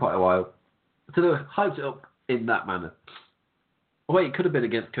 It's been quite a while. So they hyped it up in that manner. Oh wait, it could have been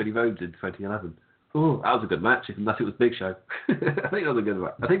against Cody Rhodes in 2011. Oh, that was a good match, unless it was Big Show. I think that was a good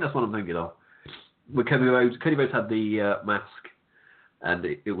match. I think that's what I'm thinking of. When Cody Rhodes had the mask, and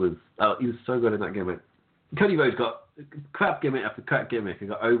it was, he was so good in that gimmick. Cody Rhodes got crap gimmick after crap gimmick. He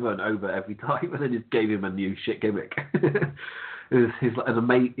got over and over every time, and then just gave him a new shit gimmick. It was an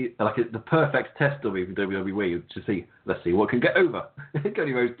amazing, the perfect test dummy for WWE to see, let's see what can get over.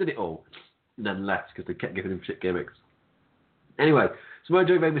 Cody Rhodes did it all, and then left because they kept giving him shit gimmicks. Anyway, Samoa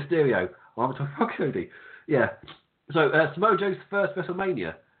Joe, Rey Mysterio. I'm talking about Cody. Yeah. So Samoa Joe's first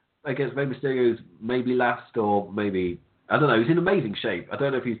WrestleMania against Rey Mysterio's maybe last, or maybe, I don't know. He's in amazing shape. I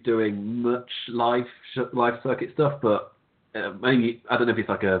don't know if he's doing much live circuit stuff, but maybe, I don't know if it's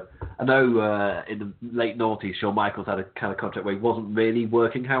I know in the late noughties, Shawn Michaels had a kind of contract where he wasn't really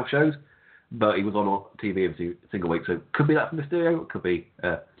working house shows, but he was on TV every single week, so it could be that from Mysterio, it could be.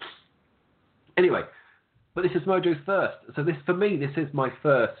 Anyway, but this is Mojo's first. So for me, this is my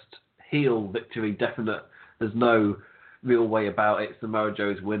first heel victory, definite. There's no real way about it. Samoa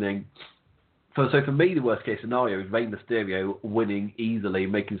Joe's winning. So for me, the worst case scenario is Rey Mysterio winning easily,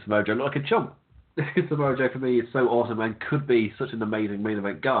 making Samoa Joe look like a chump. Samoa Joe for me is so awesome and could be such an amazing main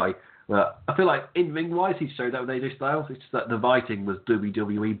event guy. But I feel like in ring wise, he showed that with AJ Styles. It's just that the writing was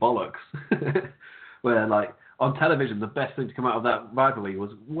WWE bollocks. Where on television, the best thing to come out of that rivalry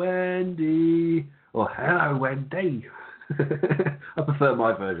was Wendy or Hello Wendy. I prefer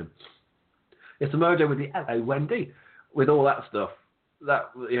my version. It's Samoa Joe with the Hello Wendy, with all that stuff. I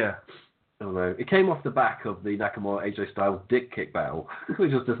don't know. It came off the back of the Nakamura AJ Styles dick kick battle,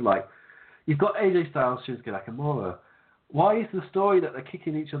 which was just you've got AJ Styles, Shinsuke Nakamura. Why is the story that they're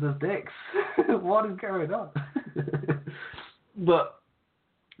kicking each other's dicks? What is going on? But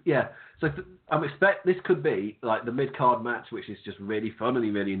yeah, so I'm expect this could be the mid card match, which is just really fun and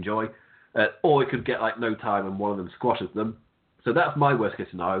you really enjoy, or it could get no time and one of them squashes them. So that's my worst case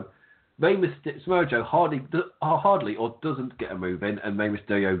scenario. Samoa Joe hardly or doesn't get a move in, and Rey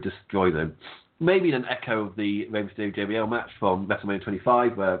Mysterio destroys him. Maybe an echo of the Rey Mysterio JBL match from WrestleMania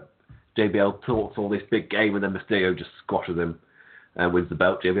 25, where JBL talks all this big game, and then Mysterio just squashes him and wins the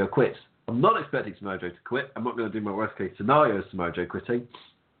belt. JBL quits. I'm not expecting Samoa Joe to quit. I'm not going to do my worst case scenario of Samoa Joe quitting.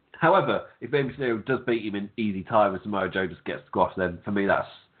 However, if Rey Mysterio does beat him in easy time and Samoa Joe just gets squashed, then for me that's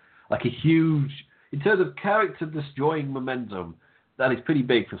a huge, in terms of character destroying momentum, that is pretty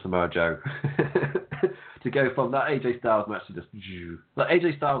big for Samoa Joe. To go from that AJ Styles match to just...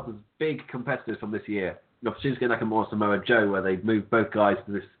 AJ Styles was big competitors from this year. Shinsuke Nakamura and Samoa Joe, where they moved both guys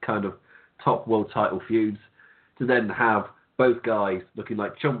to this kind of top world title feuds, to then have both guys looking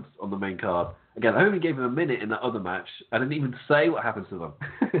like chumps on the main card. Again, I only gave them a minute in that other match. I didn't even say what happened to them.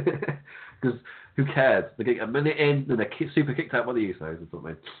 Because who cares? They get a minute in, then they're super kicked out by the Usos or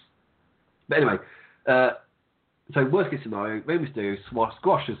something. But anyway... So worst case scenario, Rey Mysterio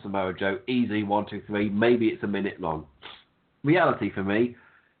squashes Samoa Joe, easy, 1, 2, 3, maybe it's a minute long. Reality for me,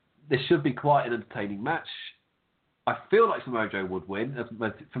 this should be quite an entertaining match. I feel like Samoa Joe would win.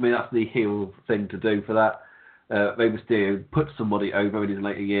 For me, that's the heel thing to do for that. Rey Mysterio puts somebody over in his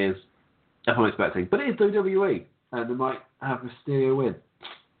later years. That's what I'm expecting. But it is WWE, and they might have Mysterio win.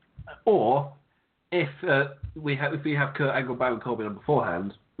 Or, if we have Kurt Angle, Baron Corbin on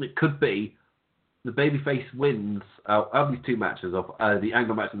beforehand, it could be the babyface wins out of these two matches, of the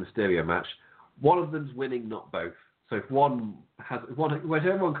Angle match and the Mysterio match. One of them's winning, not both. So if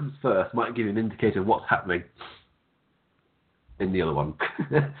whichever one comes first might give you an indicator of what's happening in the other one.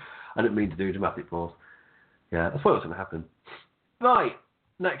 I didn't mean to do a dramatic pause. Yeah, that's what was going to happen. Right,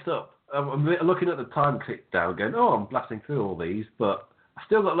 next up. I'm looking at the time click down going, I'm blasting through all these, but I've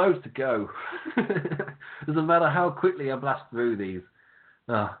still got loads to go. Doesn't matter how quickly I blast through these.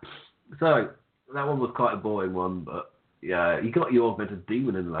 So, that one was quite a boring one, but yeah, you got your augmented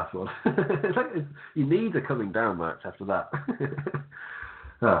demon in the last one. You need a coming down match after that.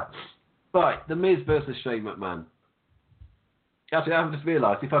 Right, The Miz versus Shane McMahon. Actually, I've just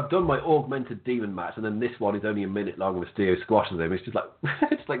realised if I've done my augmented demon match and then this one is only a minute long and Mysterio squashes him, it's just like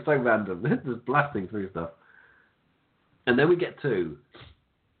it's like so random. Just blasting through stuff. And then we get to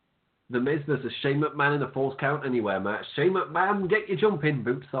The Miz versus Shane McMahon in a Falls Count Anywhere match. Shane McMahon, get your jumping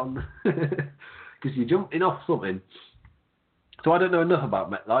boots on. Because you're jumping off something. So I don't know enough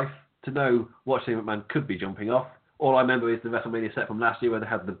about MetLife to know what Shane McMahon could be jumping off. All I remember is the WrestleMania set from last year where they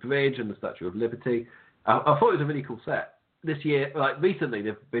had the bridge and the Statue of Liberty. I thought it was a really cool set. This year, like recently,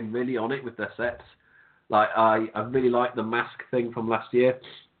 they've been really on it with their sets. Like I really liked the mask thing from last year,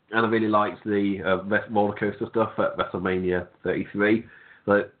 and I really liked the roller coaster stuff at WrestleMania 33.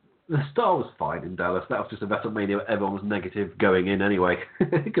 But the star was fine in Dallas. That was just a WrestleMania where everyone was negative going in anyway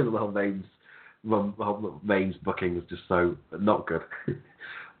because of the whole Reigns booking was just so not good.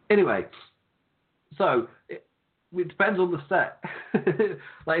 Anyway, so it depends on the set.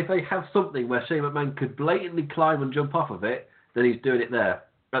 Like if they have something where Shane McMahon could blatantly climb and jump off of it, then he's doing it there.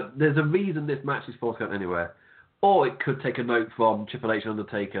 But there's a reason this match is Falls Count Anywhere. Or it could take a note from Triple H and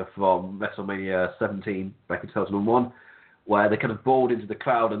Undertaker from WrestleMania 17 back in 2001, where they kind of brawled into the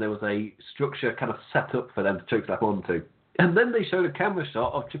crowd and there was a structure kind of set up for them to chokeslap onto. And then they showed a camera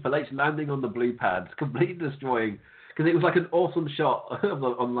shot of Triple H landing on the blue pads, completely destroying, because it was like an awesome shot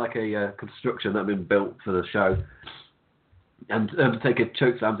on like a construction that had been built for the show. And Undertaker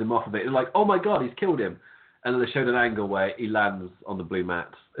chokeslams him off of it. It was like, oh my god, he's killed him. And then they showed an angle where he lands on the blue mat.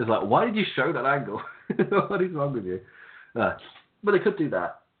 It's like, why did you show that angle? What is wrong with you? But they could do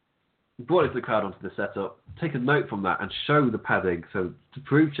that. Brought it to the crowd onto the setup, take a note from that and show the padding so to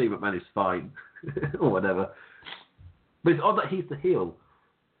prove Shane McMahon is fine or whatever. But it's odd that he's the heel.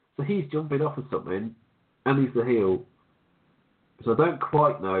 So he's jumping off of something and he's the heel. So I don't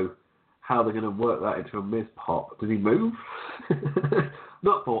quite know how they're going to work that into a Miz pop. Does he move?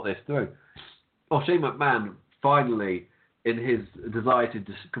 Not thought this through. Or Shane McMahon finally, in his desire to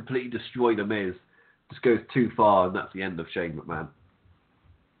completely destroy the Miz, just goes too far and that's the end of Shane McMahon.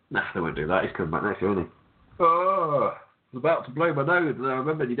 Nah, they won't do that. He's coming back next year, isn't he? Oh, I was about to blow my nose and I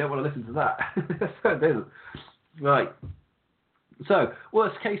remembered you don't want to listen to that. So I didn't. Right. So,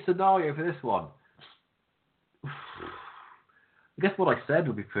 worst case scenario for this one. I guess what I said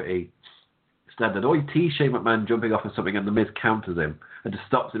would be pretty standard. Or you tease Shane McMahon jumping off of something and the Miz counters him and just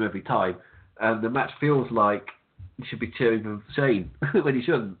stops him every time. And the match feels like you should be cheering for Shane when you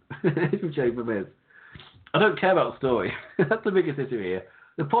shouldn't. You should be cheering for Miz. I don't care about the story. That's the biggest issue here.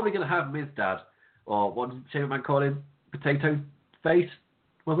 They're probably going to have Miz Dad, or what did Shane McMahon call him? Potato Face?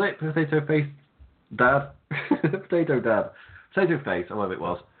 Was it? Potato Face Dad? Potato Dad. Potato Face, or whatever it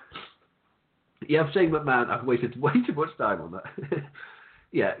was. Yeah, Shane McMahon, I've wasted way too much time on that.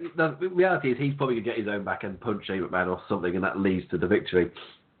 Yeah, the reality is he's probably going to get his own back and punch Shane McMahon or something, and that leads to the victory.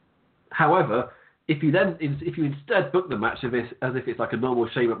 However, if you instead book the match as if it's like a normal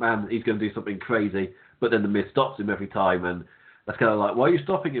Shane McMahon, he's going to do something crazy, but then the Miz stops him every time, and that's kind of like, why are you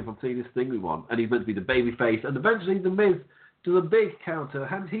stopping him from seeing this thing we want? And he's meant to be the baby face, and eventually the Miz does a big counter,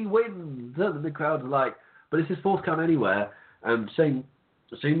 and he wins. And the crowd's like, but this is Falls Count Anywhere, and Shane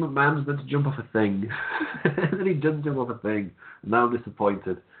McMahon's meant to jump off a thing, and then he doesn't jump off a thing, and now I'm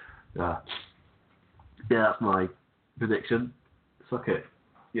disappointed. Yeah, that's my prediction. Suck it.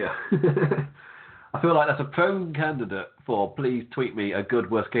 Yeah. I feel like that's a prone candidate for please tweet me a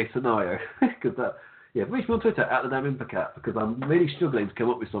good worst case scenario. Because reach me on Twitter at the damn Impercat, because I'm really struggling to come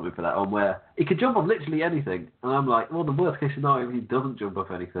up with something for that one where he could jump off literally anything. And I'm like, well, the worst case scenario is he doesn't jump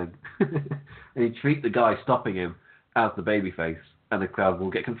off anything. And he treat the guy stopping him as the babyface, and the crowd will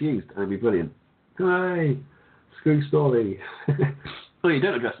get confused, and it'll be brilliant. Hooray! Screw story. Well, you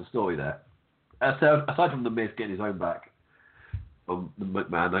don't address the story there. So aside from the Miz getting his own back, from the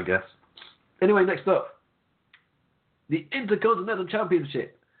McMahon, I guess. Anyway, next up, the Intercontinental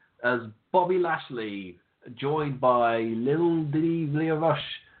Championship, as Bobby Lashley, joined by Lil Diddy Leo Rush,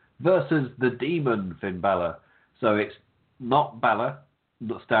 versus the Demon Finn Balor. So it's not Balor,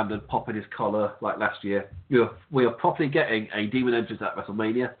 not standard popping his collar like last year. We are properly getting a Demon entrance at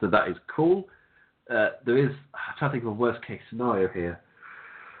WrestleMania, so that is cool. There is, I'm trying to think of a worst case scenario here.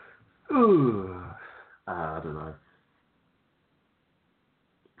 Ooh, I don't know.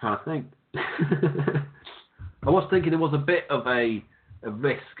 trying to think. I was thinking there was a bit of a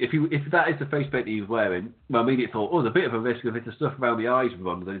risk. If that is the face paint he's wearing, my immediate thought, there's a bit of a risk if it's the stuff around the eyes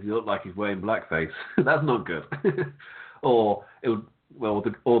runs and he look like he's wearing blackface. That's not good. Or it would,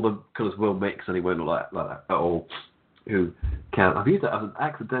 all the colours will mix and it won't look like that at all. Who can? I've used that as an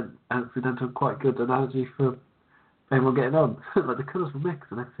accidental, quite good analogy for everyone getting on. Like the colours will mix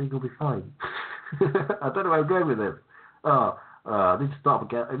and everything will be fine. I don't know where I'm going with this. I need to stop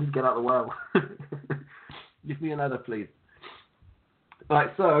again. I need to get out of the well. Give me a ladder, please. Right,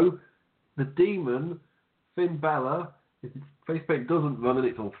 so the demon, Finn Balor, if his face paint doesn't run and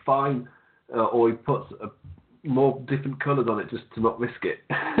it's all fine, or he puts more different colours on it just to not risk it.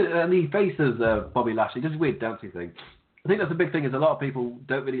 And he faces Bobby Lashley, does a weird dancing thing. I think that's a big thing, is a lot of people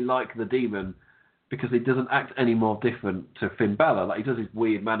don't really like the demon because he doesn't act any more different to Finn Balor. Like, he does his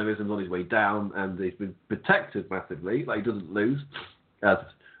weird mannerisms on his way down, and he's been protected massively. Like, he doesn't lose.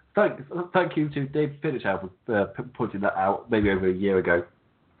 Thank you to Dave Finishow for pointing that out maybe over a year ago.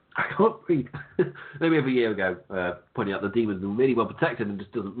 I can't read. Maybe over a year ago, pointing out the demon's been really well protected and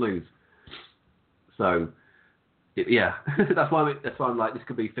just doesn't lose. So, yeah, that's why I'm like, this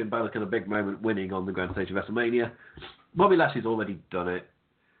could be Finn Balor kind of big moment winning on the grand stage of WrestleMania. Bobby Lashley's already done it.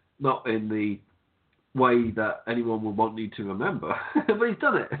 Not in the way that anyone would want you to remember. But he's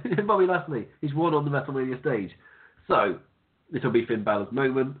done it. Bobby Lashley. He's won on the WrestleMania stage. So, this will be Finn Balor's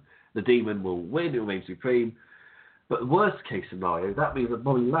moment. The demon will win. It will reign supreme. But the worst case scenario, that means that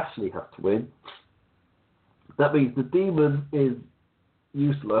Bobby Lashley has to win. That means the demon is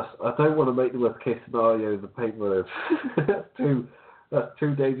useless. I don't want to make the worst case scenario the paintbrush. That's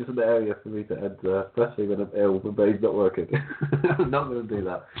too dangerous an area for me to enter, especially when I'm ill. My brain's not working. I'm not going to do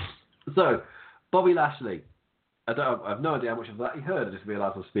that. So, Bobby Lashley. I have no idea how much of that you heard. I just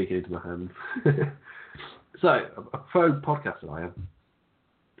realised I was speaking into my hands. So, a pro podcaster I am.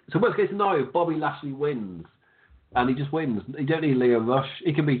 So, worst case scenario, Bobby Lashley wins. And he just wins. You don't need Leo Rush.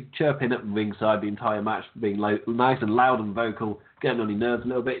 He can be chirping at ringside the entire match, being nice and loud and vocal, getting on your nerves a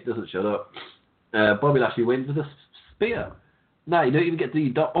little bit. Doesn't shut up. Bobby Lashley wins with a spear. No, you don't even get to do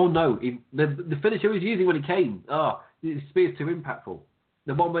your no. The finisher he was using when he came. The spear's too impactful.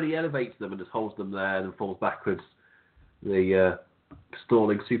 The one where he elevates them and just holds them there and then falls backwards. The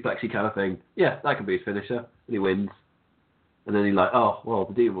stalling, suplexy kind of thing. Yeah, that could be his finisher. And he wins. And then he's like,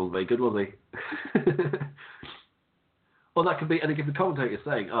 the demon wasn't very good, was he? Or that could be, and if the commentator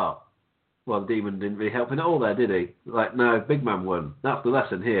saying, the demon didn't really help in at all there, did he? Like, no, big man won. That's the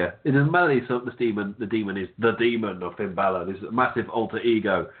lesson here. It doesn't matter if the demon is the demon of Finn Balor. There's a massive alter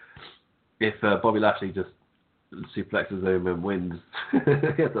ego. If Bobby Lashley just suplexes him and wins, I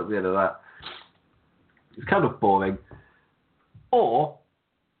guess that's the end of that. It's kind of boring. Or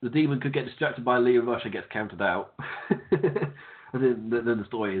the demon could get distracted by Leo Rush and gets counted out. And then the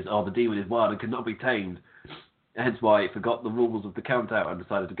story is, the demon is wild and could not be tamed. Hence why it forgot the rules of the count out and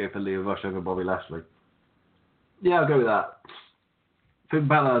decided to go for Leo Rush over Bobby Lashley. Yeah, I'll go with that. Finn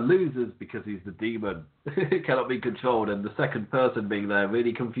Balor loses because he's the demon. It cannot be controlled, and the second person being there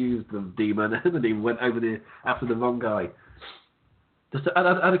really confused the demon. The demon went over after the wrong guy. Just to add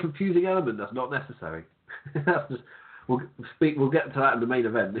a confusing element that's not necessary. That's just we'll get to that in the main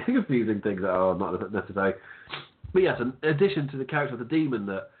event. Confusing things that are not necessary. But yes, in addition to the character of the demon,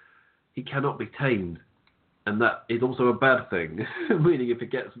 that he cannot be tamed. And that is also a bad thing, meaning if it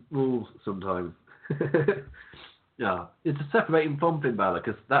gets rules sometimes. Yeah, it's to separate him from Finn Balor,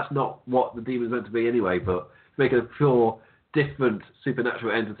 because that's not what the demon's meant to be anyway, but to make it a pure, different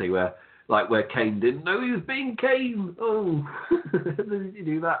supernatural entity where Kane didn't know he was being Kane. Oh, you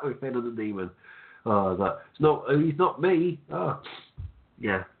do that with Finn and the demon. He's not me. Oh,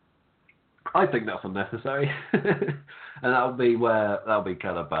 yeah. I think that's unnecessary. And that'll be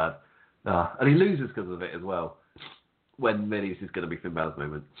kind of bad. And he loses because of it as well. When really this is going to be Finn Balor's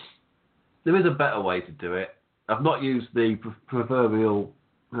moment. There is a better way to do it. I've not used the proverbial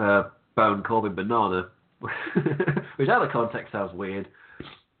Baron Corbin banana, which out of context sounds weird.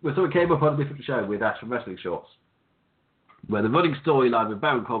 But someone came up on a different show with Ash from Wrestling Shorts, where the running storyline with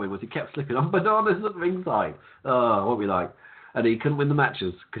Baron Corbin was he kept slipping on bananas at ringside. What we like. And he couldn't win the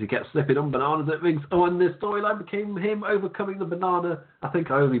matches because he kept slipping on bananas at rings. And the storyline became him overcoming the banana. I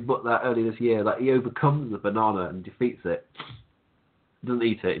think I only booked that earlier this year. Like, he overcomes the banana and defeats it. He doesn't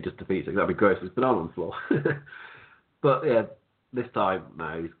eat it, he just defeats it. That'd be gross. There's banana on the floor. But yeah, this time,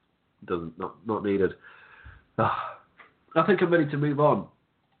 no, he doesn't. Not needed. I think I'm ready to move on.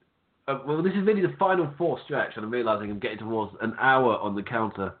 Well, this is really the final four stretch, and I'm realising I'm getting towards an hour on the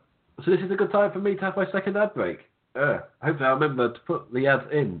counter. So this is a good time for me to have my second ad break. Hopefully I'll remember to put the ads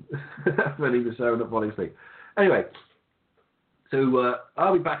in when he was showing up, honestly. Anyway, So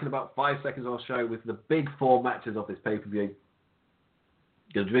I'll be back in about 5 seconds on the show with the big 4 matches of this pay-per-view.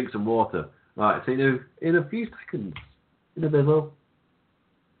 Gonna drink some water. Alright, see you in a few seconds. In a bit, well.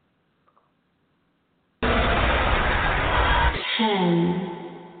 10.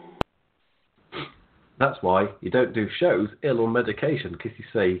 That's why you don't do shows ill on medication, because you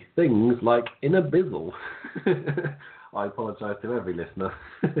say things like in a bizzle. I apologise to every listener.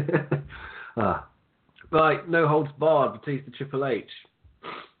 Right, no holds barred, Batista Triple H.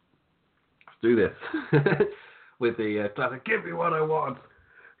 Let's do this. With the classic, give me what I want.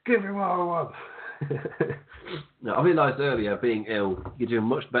 Give me what I want. Now, I realised earlier, being ill, you do a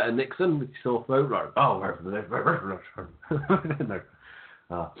much better Nixon with your sore throat. Right. Oh, right from the next.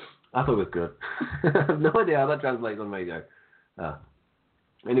 No. I thought it was good. I have no idea how that translates on radio.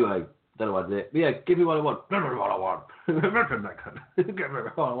 Anyway, don't know what I did. But yeah, give me what I want. Give me what I want. Give me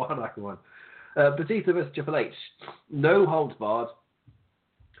what I want. Batista versus Triple H. No holds barred.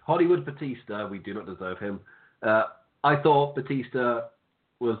 Hollywood Batista, we do not deserve him. I thought Batista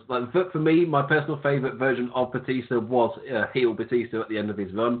was, like, for me, my personal favourite version of Batista was heel Batista at the end of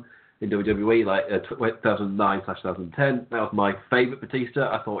his run in WWE, like 2009/2010. That was my favourite Batista.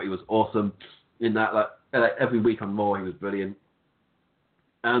 I thought he was awesome in that. Like every week on Raw, he was brilliant.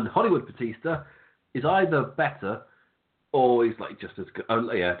 And Hollywood Batista is either better or he's like just as good.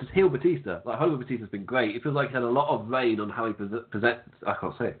 Just heel Batista. Like Hollywood Batista's been great. It feels like he had a lot of reign on how he presents. I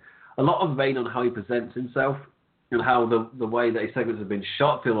can't say it. A lot of reign on how he presents himself and how the way that his segments have been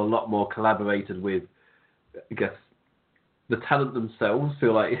shot feel a lot more collaborated with, I guess, the talent themselves.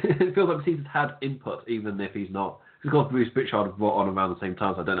 It feels like Batista's had input, even if he's not. Of course, Bruce Pritchard was brought on around the same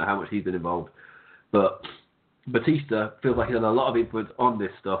time, so I don't know how much he's been involved. But Batista feels like he's had a lot of influence on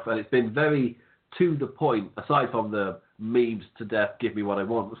this stuff, and it's been very to the point, aside from the memes to death, give me what I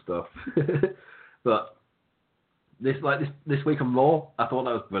want stuff. But this week on Raw, I thought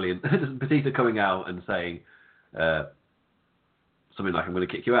that was brilliant. Batista coming out and saying something like, I'm going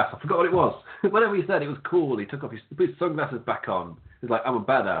to kick your ass. I forgot what it was. Whatever he said, it was cool. He took off he put his sunglasses back on. He's like, I'm a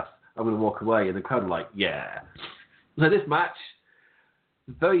badass. I'm going to walk away. And the crowd were like, yeah. So this match,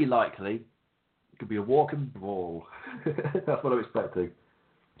 very likely, could be a walk and brawl. That's what I'm expecting.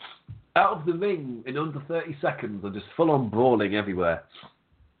 Out of the ring in under 30 seconds and just full-on brawling everywhere.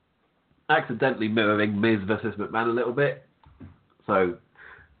 Accidentally mirroring Miz versus McMahon a little bit. So,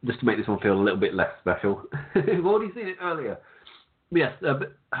 just to make this one feel a little bit less special. We've already seen it earlier. Yes,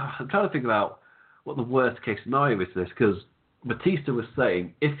 but I'm trying to figure out what the worst case scenario is for this, because Batista was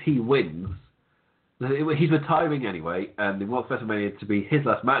saying if he wins, he's retiring anyway, and he wants WrestleMania to be his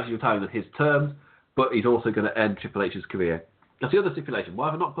last match. He's retiring on his terms, but he's also going to end Triple H's career. That's the other stipulation. Why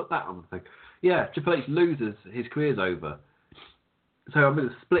have I not put that on the thing? Yeah, Triple H loses, his career's over. So I'm in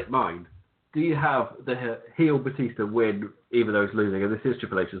a split mind. Do you have the heel Batista win, even though he's losing, and this is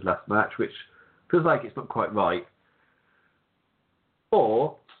Triple H's last match, which feels like it's not quite right?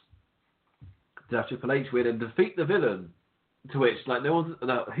 Or to have Triple H win and defeat the villain, to which, like,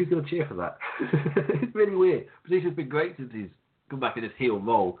 who's going to cheer for that? It's really weird. Batista's been great since he's come back in his heel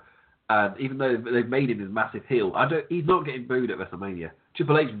role. And even though they've made him his massive heel, he's not getting booed at WrestleMania.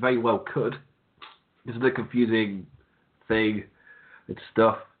 Triple H very well could. It's a confusing thing. It's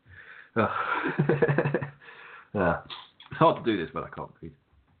stuff. It's hard to do this, but I can't read.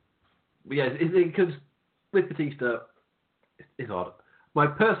 But yeah, because with Batista, it's odd. My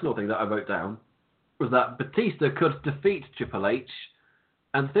personal thing that I wrote down was that Batista could defeat Triple H,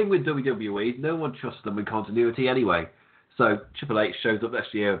 and the thing with WWE, no one trusts them in continuity anyway. So Triple H shows up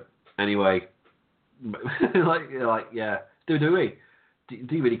next year anyway. Yeah, WWE.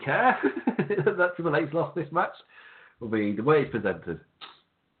 Do you really care that Triple H lost this match? I mean, the way it's presented.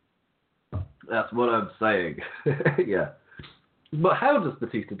 That's what I'm saying. Yeah. But how does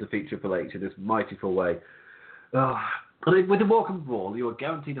Batista defeat Triple H in this mightyful way? With the walk and brawl, you're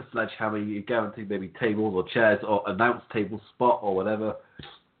guaranteed a sledgehammer, you're guaranteed maybe tables or chairs or announce table spot or whatever.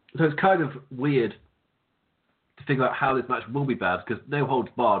 So it's kind of weird to figure out how this match will be bad, because no holds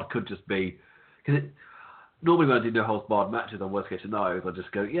barred could just be... Because normally when I do no holds barred matches on worst case scenarios, I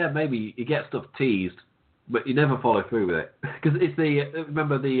just go, yeah, maybe you get stuff teased, but you never follow through with it. Because it's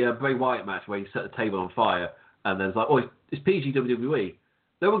remember the Bray Wyatt match where you set the table on fire and then it's like, it's PG WWE.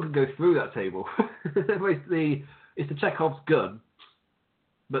 No one can go through that table. It's the Chekhov's gun,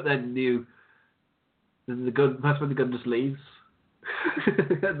 but then the gun, that's when the gun just leaves.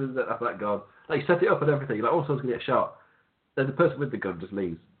 That's that gun. Like, you set it up and everything, you're like, oh, someone's going to get shot. Then the person with the gun just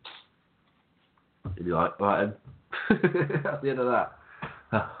leaves. And you're like, right then. That's the end of that.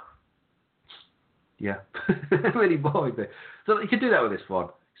 Yeah. Really boring thing. So you can do that with this one.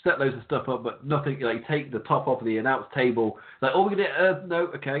 set loads of stuff up, but nothing, like, take the top off of the announce table. Like, oh, we're going to, no,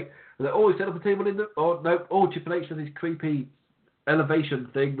 okay. And then, oh, we set up a table in the, oh, no, oh, Triple H does his creepy elevation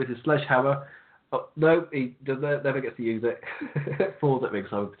thing with his sledgehammer. Oh, no, he never gets to use it. Falls at me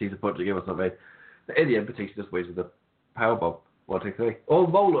because I'm Batista punching him or something. In the end, Batista just wins with the powerbomb. 1, 2, 3. Oh,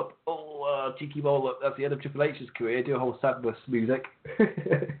 roll up. Oh, cheeky roll up. That's the end of Triple H's career. Do a whole Sadness music.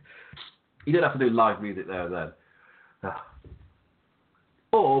 You don't have to do live music there and then.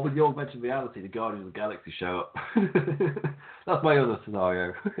 Or with the augmented reality, the Guardians of the Galaxy show up. That's my other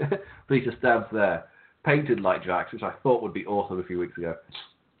scenario. Batista stands there, painted like Drax, which I thought would be awesome a few weeks ago.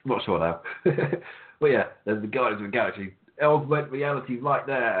 I'm not sure now. But yeah, there's the Guardians of the Galaxy. Augmented reality right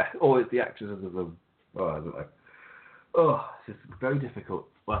there. Or it's the actresses of them. Oh, I don't know. Oh, it's just very difficult.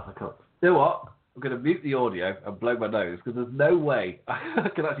 Well, I can't. You know what? I'm going to mute the audio and blow my nose because there's no way I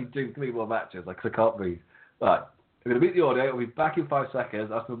can actually do 3 more matches because I can't breathe. Right. I'm going to mute the audio. I'll be back in 5 seconds.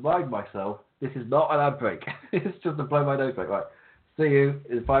 I have to remind myself this is not an ad break. It's just a blow my nose break. Right. See you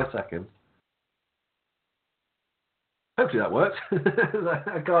in 5 seconds. Hopefully that worked.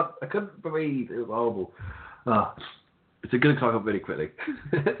 I couldn't breathe. It was horrible. Oh, it's a good climb up really quickly.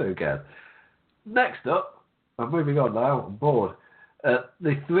 So who cares? Next up, I'm moving on now. I'm bored.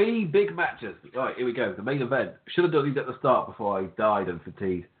 The 3 big matches. Right, here we go. The main event. Should have done these at the start before I died and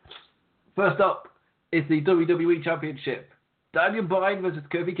fatigued. First up is the WWE Championship. Daniel Bryan versus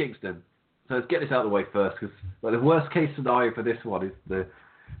Kofi Kingston. So let's get this out of the way first, because the worst case scenario for this one is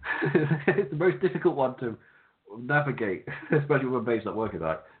it's the most difficult one to navigate, especially when Babe's not working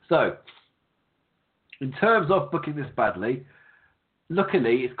right. So, in terms of booking this badly,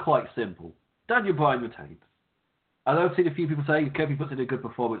 luckily it's quite simple. Daniel Bryan retains. I know I've seen a few people saying Kofi puts in a good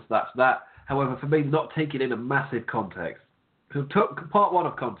performance, that's that. However, for me, not taking in a massive context. So took part 1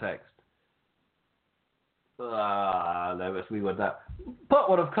 of context. No, let's reword that. Part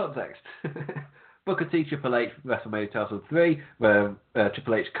 1 of context. Booker T, Triple H, WrestleMania 2003, where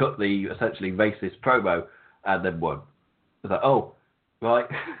Triple H cut the essentially racist promo and then won. I was like, oh, right.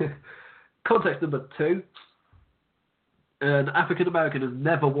 Context number 2. An African American has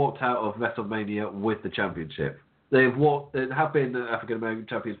never walked out of WrestleMania with the championship. There have been African American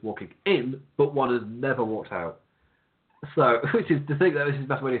champions walking in, but one has never walked out. So, which is to think that this is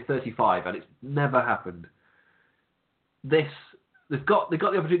WrestleMania 35 and it's never happened. They've got the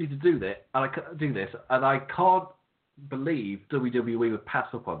opportunity to do this, and I can't believe WWE would pass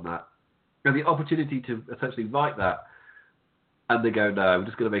up on that. And the opportunity to essentially write that, and they go, no, I'm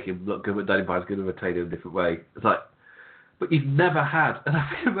just going to make him look good, but Danny Bryan's going to retain him a different way. It's like, but you've never had an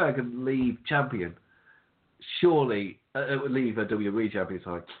African American leave champion. Surely, leave a WWE champion,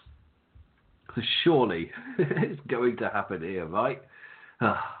 sorry. So surely, it's going to happen here, right?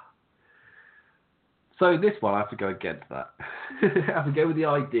 So this one, I have to go against that. I have to go with the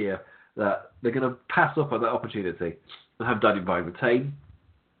idea that they're going to pass up on that opportunity and have Daniel Bryan retain.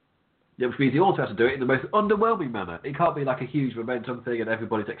 Which means he also has to do it in the most underwhelming manner. It can't be like a huge momentum thing and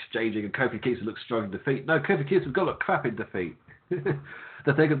everybody's exchanging and Kofi Kingston looks strong in defeat. No, Kofi Kingston's got to look crap in defeat.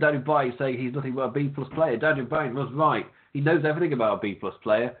 The thing of Daniel Bryan saying he's nothing but a B+ player. Daniel Bryan was right. He knows everything about a B+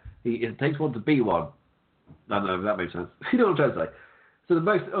 player. It takes one to be one. No, that makes sense. You know what I'm trying to say? So the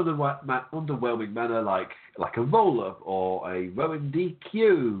most underwhelming manner, like a roll-up or a Rowan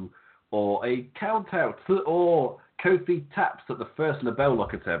DQ or a count-out or Kofi taps at the first LeBell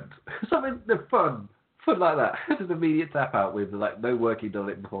Lock attempt. Something fun like that. Just immediate tap out with no working done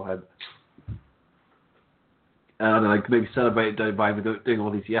it beforehand. And maybe celebrate Daniel Bryan doing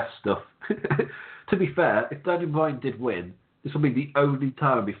all these yes stuff. To be fair, if Daniel Bryan did win, this will be the only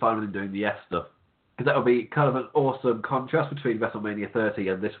time I'll be fine with him doing the yes stuff. Because that would be kind of an awesome contrast between WrestleMania 30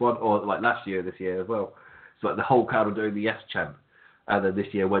 and this one, or like last year and this year as well. So like the whole crowd are doing the yes chant. And then this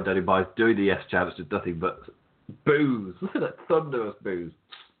year when Daniel Bryan's doing the yes chant, it's just nothing but boos. That thunderous boos.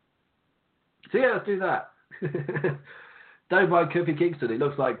 So yeah, let's do that. Daniel Bryan, Kofi Kingston, it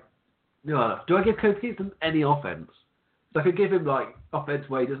looks like, do I give Kofi Kingston any offense? So I could give him offense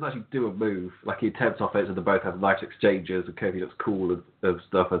where he doesn't actually do a move, like he attempts offense and they both have nice exchanges and Kofi looks cool and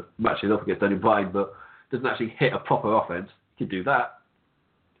stuff and matching up against Daniel Bryan, but doesn't actually hit a proper offense. You can do that.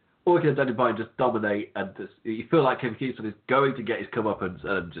 Or you can have Daniel Bryan just dominate and you feel like Kofi Kingston is going to get his comeuppance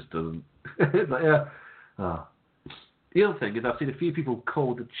and just doesn't. It's like, yeah. Oh. The other thing is I've seen a few people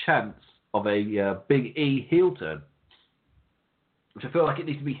call the chance of a Big E heel turn, which I feel like it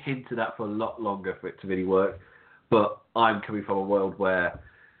needs to be hinted at for a lot longer for it to really work. But I'm coming from a world where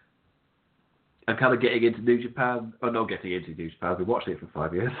I'm kind of getting into New Japan. Or not getting into New Japan. I've been watching it for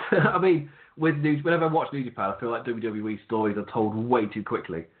 5 years. I mean, whenever I watch New Japan, I feel like WWE stories are told way too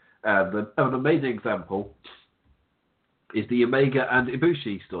quickly. And an amazing example is the Omega and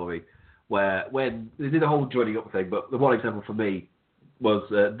Ibushi story, where when they did a whole joining up thing, but the one example for me was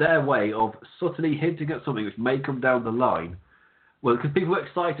their way of subtly hinting at something which may come down the line. Well, because people were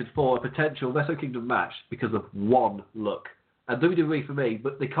excited for a potential Wrestle Kingdom match because of one look. And WWE for me,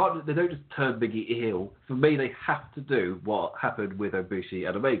 but they don't just turn Big E heel. For me, they have to do what happened with Ibushi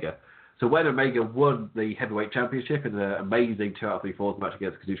and Omega. So when Omega won the Heavyweight Championship in an amazing 2 out of 3 falls match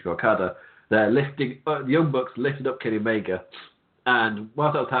against Kazuchika Okada, the Young Bucks lifted up Kenny Omega. And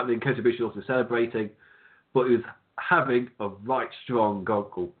whilst that was happening, Kota Ibushi was also celebrating, but he was having a right strong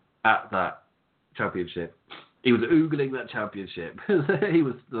goggle at that championship. He was oogling that championship. he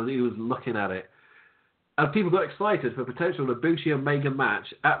was looking at it. And people got excited for a potential Ibushi Omega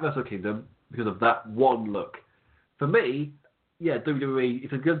match at Wrestle Kingdom because of that one look. For me, yeah, WWE,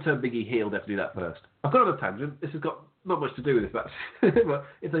 if they're going to turn Big E heel, they have to do that first. I've got on a tangent. This has got not much to do with this match. But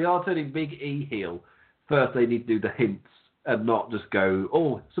if they are turning Big E heel, first they need to do the hints and not just go,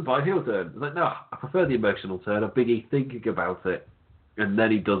 oh, surprise heel turn. It's like, no, I prefer the emotional turn of Big E thinking about it. And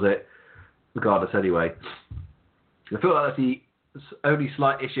then he does it, regardless anyway. I feel like that's the only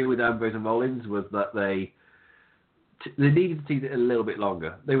slight issue with Ambrose and Rollins was that they needed to tease it a little bit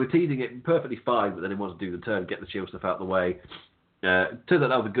longer. They were teasing it perfectly fine, but then they wanted to do the turn, get the Shield stuff out of the way. Turns out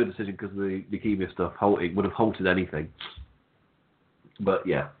that was a good decision because the leukemia stuff would have halted anything. But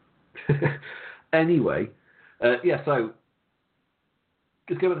yeah. Anyway, so let's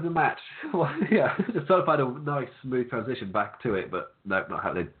go back to the match. Well, yeah, just trying to find a nice, smooth transition back to it, but no, not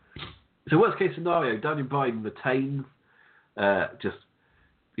happening. So worst case scenario, Daniel Bryan retains. Kofi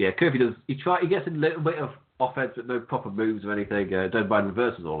does. He gets a little bit of offense, but no proper moves or anything. Daniel Bryan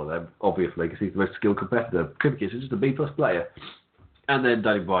reverses all of them, obviously, because he's the most skilled competitor. Kofi is just a B+ player, and then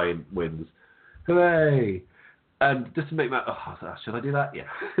Daniel Bryan wins. Hooray! And just to make matters, should I do that?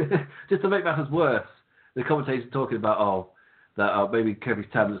 Yeah. Just to make matters worse, the commentators are talking about that maybe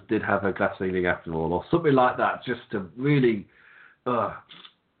Kofi's tablets did have a glass ceiling after all, or something like that, just to really.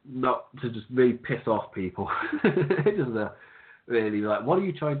 Not to just really piss off people. Just really like, what are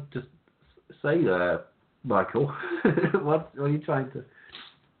you trying to say there, Michael? What are you trying to...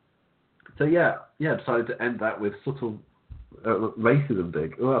 So decided to end that with subtle racism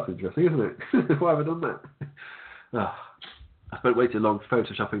dig. Oh, that's interesting, isn't it? Why have I done that? I spent way too long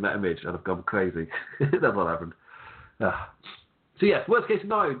photoshopping that image and I've gone crazy. That's what happened. So yes, worst case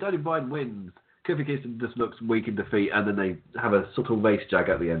scenario, Daniel Bryan wins. Kofi Kingston just looks weak in defeat, and then they have a subtle race jag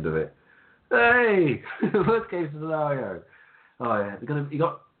at the end of it. Hey! Worst case scenario. Oh, yeah. You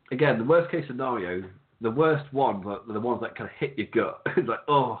got, again, the worst case scenario, the worst ones are the ones that kind of hit your gut. It's like,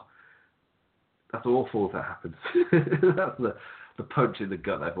 oh, that's awful if that happens. That's the punch in the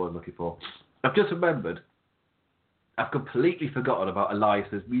gut that everyone's looking for. I've just remembered, I've completely forgotten about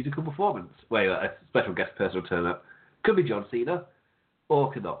Elias's musical performance, where a special guest person will turn up. Could be John Cena,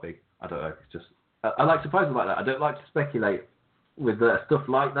 or could not be. I don't know. It's just I like surprises like that. I don't like to speculate with stuff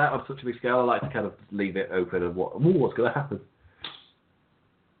like that on such a big scale. I like to kind of leave it open and what's going to happen.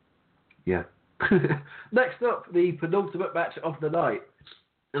 Yeah. Next up, the penultimate match of the night.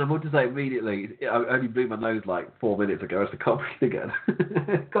 And I want to say immediately, I only blew my nose like 4 minutes ago as the comedy again.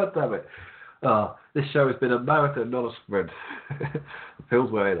 God damn it. This show has been a marathon, not a sprint. It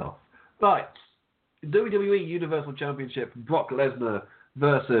feels wearing off. Right. WWE Universal Championship, Brock Lesnar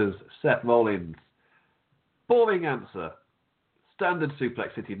versus Seth Rollins. Boring answer. Standard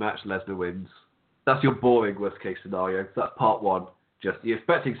Suplex City match, Lesnar wins. That's your boring worst case scenario. So that's part one. Just you're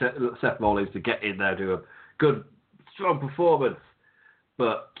expecting Seth Rollins to get in there, do a good, strong performance.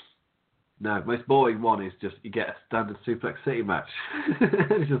 But no, most boring one is just you get a Standard Suplex City match.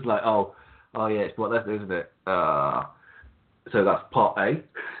 It's just like, oh yeah, it's Brock Lesnar, isn't it? So that's part A.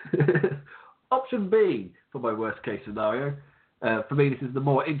 Option B for my worst case scenario. For me, this is the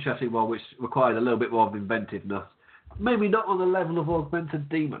more interesting one, which requires a little bit more of inventiveness. Maybe not on the level of Augmented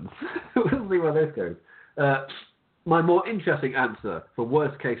Demons. We'll see where this goes. My more interesting answer for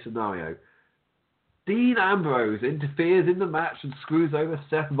worst case scenario. Dean Ambrose interferes in the match and screws over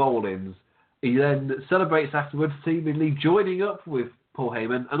Seth Rollins. He then celebrates afterwards, seemingly joining up with Paul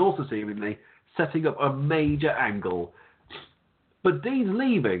Heyman and also seemingly setting up a major angle. But Dean's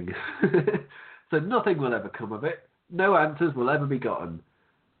leaving, so nothing will ever come of it. No answers will ever be gotten.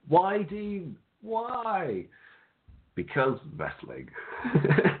 Why, Dean? Why? Because wrestling.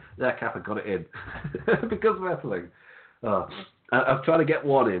 There, Kappa got it in. Because wrestling. I'm trying to get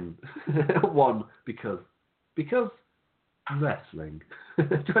one in. One, because wrestling.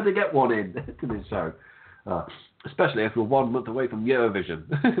 Trying to get one in to this show. Especially if we're 1 month away from Eurovision.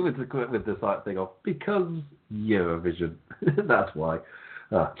 with the side thing of, because Eurovision. That's why.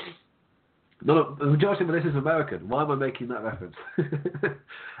 The majority of this is American. Why am I making that reference?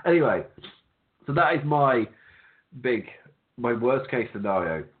 Anyway, so that is my worst case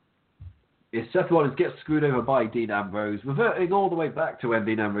scenario. Is Seth Rollins gets screwed over by Dean Ambrose, reverting all the way back to when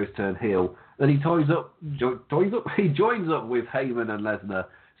Dean Ambrose turned heel. Then he joins up with Heyman and Lesnar.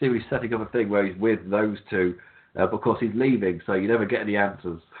 So he's setting up a thing where he's with those two. But of course he's leaving, so you never get any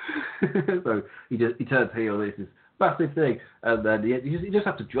answers. So he turns heel. This is massive thing, and then you just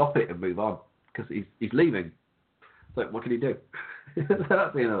have to drop it and move on because he's leaving. So what can he do? So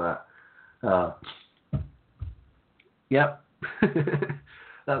that's the end of that. Yep.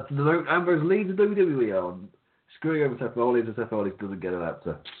 That's the note Ambrose leads the WWE on screwing over Seth Rollins, and Seth Rollins doesn't get an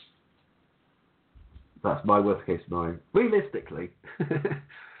answer. That's my worst case scenario. Realistically,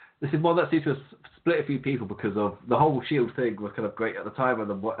 this is one that seems to have split a few people because of the whole Shield thing was kind of great at the time, and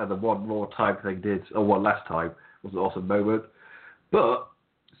the one more time thing one last time was an awesome moment. But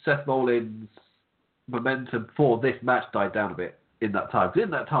Seth Rollins' momentum for this match died down a bit in that time. Because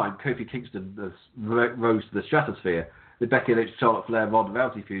in that time, Kofi Kingston rose to the stratosphere. The Becky Lynch, Charlotte Flair, Ronda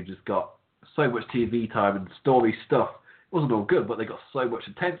Rousey feud just got so much TV time and story stuff. It wasn't all good, but they got so much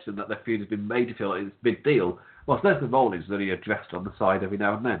attention that their feud has been made to feel like it's a big deal. Whilst Lesnar Rollins is only addressed on the side every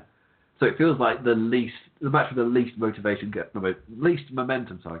now and then. So it feels like the match with the least least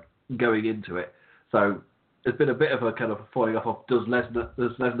momentum, going into it. So there's been a bit of a kind of falling off of does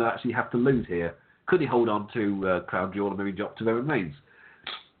Lesnar actually have to lose here? Could he hold on to Crown Jewel and maybe drop to Roman Reigns?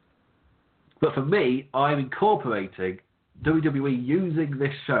 But for me, I'm incorporating WWE using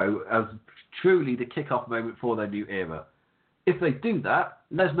this show as truly the kickoff moment for their new era. If they do that,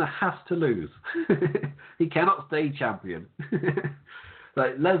 Lesnar has to lose. He cannot stay champion.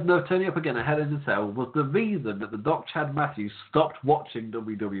 Like Lesnar turning up again at Hell in a Cell was the reason that the Doc Chad Matthews stopped watching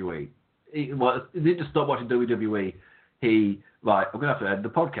WWE. He didn't just stop watching WWE. I'm going to have to end the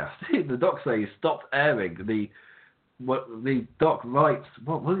podcast. The Doc says stopped airing the Doc writes,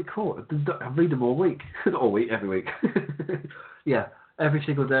 what was it called? I read them all week. Not all week, every week. Yeah, every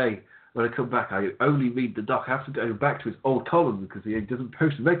single day when I come back, I only read the Doc. I have to go back to his old column because he doesn't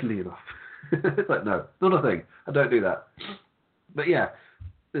post regularly enough. It's like, no, not a thing. I don't do that. But yeah,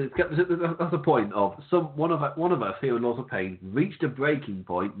 that's the point of one of us here in Laws of Pain reached a breaking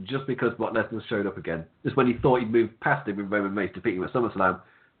point just because Brock Lesnar showed up again. Just when he thought he'd moved past him with Roman Reigns defeating him at SummerSlam,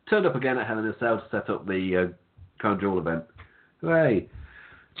 turned up again at Hell in a Cell to set up the Crown Jewel event. Hooray!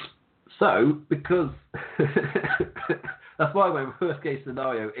 So, because that's why my worst case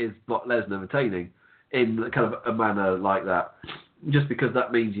scenario is Brock Lesnar retaining in kind of a manner like that. Just because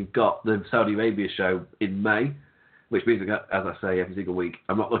that means you've got the Saudi Arabia show in May, which means, as I say every single week,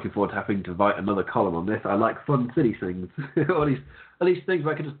 I'm not looking forward to having to write another column on this. I like fun, silly things. Or at least things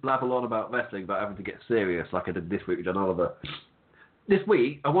where I can just blabble on about wrestling without having to get serious, like I did this week with John Oliver. This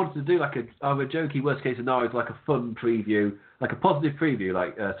week, I wanted to do like a jokey worst case scenario, like a fun preview, like a positive preview,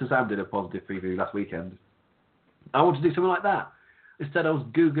 like Suzanne did a positive preview last weekend. I wanted to do something like that. Instead, I was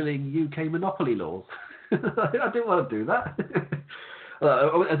Googling UK monopoly laws. I didn't want to do that.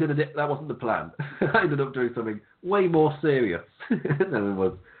 That wasn't the plan. I ended up doing something way more serious than it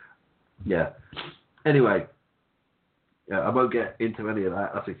was. Yeah. Anyway, I won't get into any of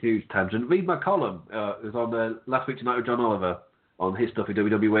that. That's a huge tangent. Read my column. It was on last week tonight with John Oliver on his stuff in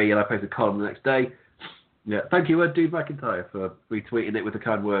WWE, and I posted a column the next day. Yeah, thank you, Dude McIntyre, for retweeting it with the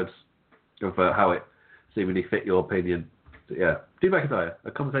kind words of how it seemingly fit your opinion. So, yeah, Dude McIntyre,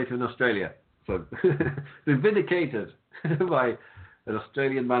 a commentator in Australia. So, been vindicated by an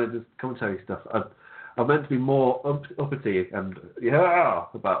Australian manager's commentary stuff. I meant to be more uppity and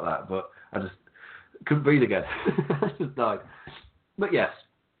about that, but I just couldn't breathe again. I just died. But yes,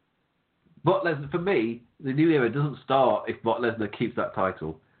 Brock Lesnar, for me, the new era doesn't start if Brock Lesnar keeps that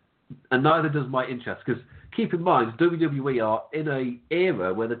title. And neither does my interest, because keep in mind, WWE are in an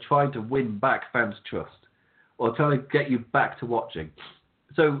era where they're trying to win back fans' trust, or trying to get you back to watching.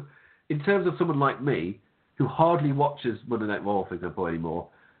 So, in terms of someone like me, who hardly watches Monday Night Raw, for example, anymore,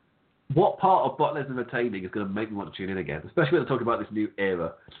 what part of Brock Lesnar retaining is going to make me want to tune in again? Especially when they're talking about this new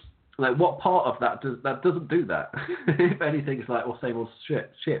era. Like, what part of that doesn't do that? If anything, it's like, well, same old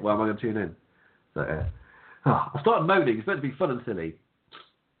shit. Why am I going to tune in? So, I started moaning. It's meant to be fun and silly.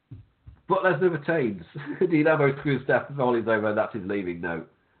 Brock Lesnar retains. Dean Ambrose screws Seth Rollins over, and that's his leaving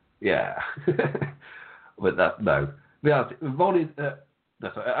note. Yeah. But that, no.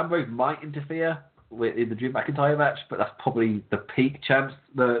 Ambrose might interfere in the Drew McIntyre match, but that's probably the peak chance.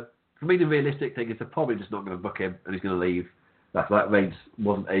 For me, the realistic thing is they're probably just not going to book him, and he's going to leave. That's like Reigns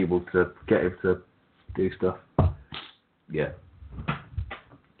wasn't able to get him to do stuff. Yeah.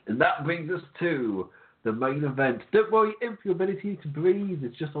 And that brings us to The main event. Don't worry, Imp, your ability to breathe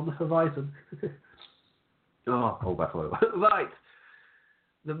is just on the horizon. Oh, hold back a little. Right.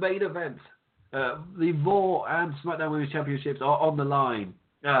 The main event. The Raw and SmackDown Women's Championships are on the line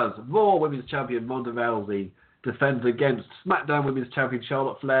as Raw Women's Champion Ronda Rousey defends against SmackDown Women's Champion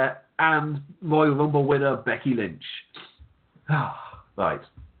Charlotte Flair and Royal Rumble winner Becky Lynch. Right.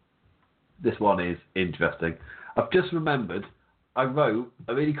 This one is interesting. I've just remembered I wrote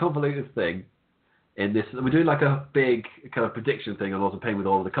a really convoluted thing in this. We're doing like a big kind of prediction thing on Laws of Pain with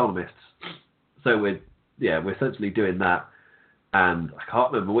all of the columnists. So we're essentially doing that. And I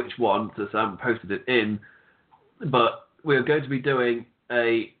can't remember which one, so Sam posted it in. But we're going to be doing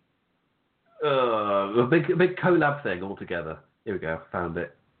a big collab thing all together. Here we go, found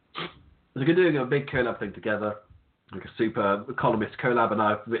it. So we're doing a big collab thing together, like a super columnist collab, and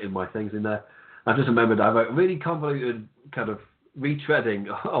I've written my things in there. I've just remembered I wrote a really convoluted kind of retreading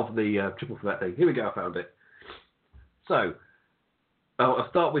of the triple threat thing. Here we go, I found it. So, I'll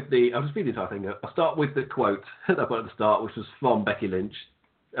start with I'll just read the entire thing. I'll start with the quote that I put at the start, which was from Becky Lynch.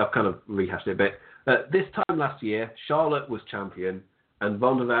 I've kind of rehashed it a bit. This time last year, Charlotte was champion, and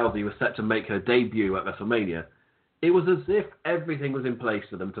Ronda Rousey was set to make her debut at WrestleMania. It was as if everything was in place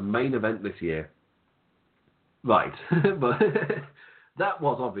for them to main event this year. Right. But that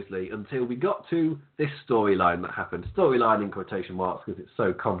was obviously until we got to this storyline that happened. Storyline in quotation marks because it's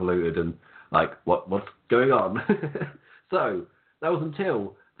so convoluted and like, what's going on? So, that was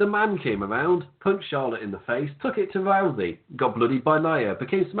until the man came around, punched Charlotte in the face, took it to Rousey, got bloodied by Nia,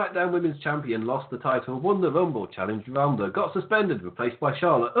 became SmackDown Women's Champion, lost the title, won the Rumble, challenged Ronda, got suspended, replaced by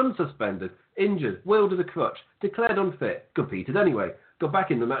Charlotte, unsuspended, injured, wielded a crutch, declared unfit, competed anyway, got back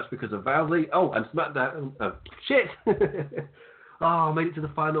in the match because of Rousey, and SmackDown... shit! Made it to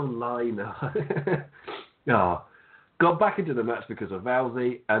the final line. Got back into the match because of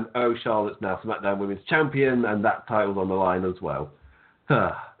Rousey, and Charlotte's now SmackDown Women's Champion, and that title's on the line as well.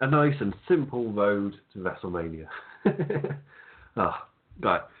 A nice and simple road to WrestleMania.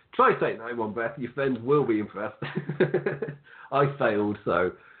 Right. Try saying that in one breath. Your friends will be impressed. I failed,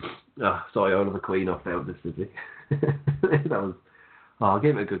 so... sorry, Oliver Queen, I failed this, did that was... I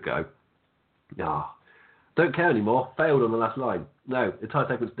gave it a good go. Don't care anymore. Failed on the last line. No, the entire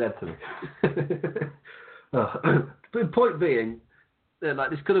segment's dead to me. But point being, like,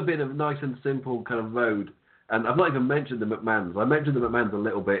 this could have been a nice and simple kind of road. And I've not even mentioned the McMahons. I mentioned the McMahons a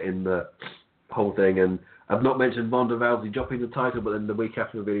little bit in the whole thing, and I've not mentioned Ronda Rousey dropping the title, but then the week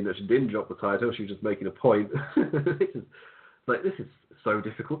after revealing that she didn't drop the title, she was just making a point. This is so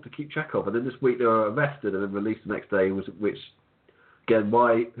difficult to keep track of. And then this week they were arrested and then released the next day, which again,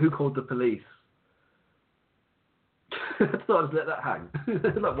 who called the police? I thought I'd just let that hang.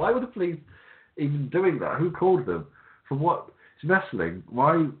 Like, why were the police even doing that? Who called them? For what? It's wrestling.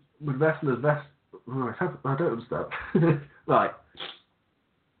 Why would wrestlers I don't understand. Right.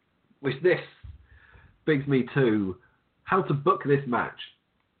 Which this brings me to how to book this match.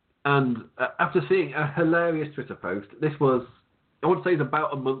 And after seeing a hilarious Twitter post, this was, I want to say it's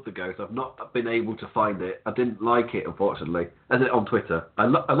about a month ago, so I've not been able to find it. I didn't like it, unfortunately, as it on Twitter. I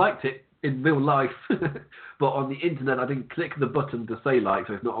liked it in real life, but on the internet I didn't click the button to say like,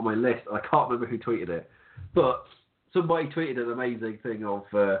 so it's not on my list. I can't remember who tweeted it. But somebody tweeted an amazing thing of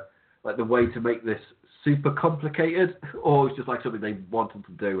like the way to make this super complicated, or it's just like something they wanted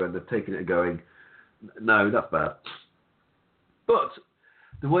to do and they've taken it and going, no, that's bad. But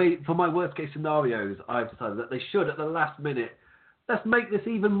the way, for my worst case scenarios, I've decided that they should at the last minute, let's make this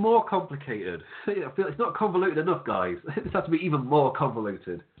even more complicated. I feel it's not convoluted enough, guys. This has to be even more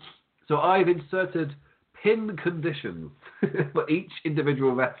convoluted. So I've inserted pin conditions for each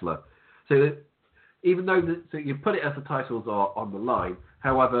individual wrestler. So that even though so you put it as the titles are on the line,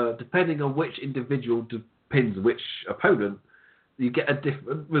 however, depending on which individual pins which opponent, you get a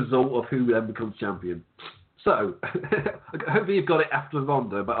different result of who then becomes champion. So, hopefully you've got it after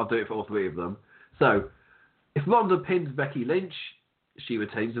Ronda, but I'll do it for all three of them. So, if Ronda pins Becky Lynch, she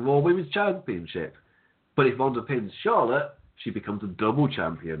retains the Raw Women's Championship. But if Ronda pins Charlotte, she becomes a double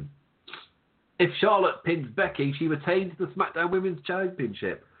champion. If Charlotte pins Becky, she retains the SmackDown Women's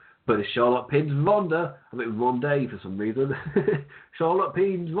Championship. But if Charlotte pins Ronda, I think Ronda for some reason. Charlotte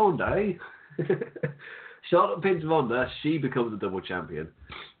pins Ronda. Charlotte pins Ronda, she becomes a double champion.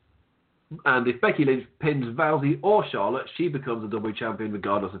 And if Becky Lynch pins Rousey or Charlotte, she becomes a double champion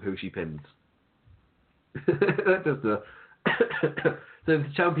regardless of who she pins. So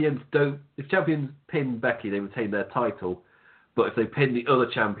if champions pin Becky, they retain their title. But if they pin the other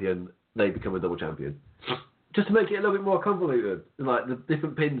champion, they become a double champion. Just to make it a little bit more convoluted. Like, the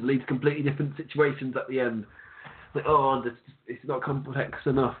different pins lead to completely different situations at the end. Like, it's not complex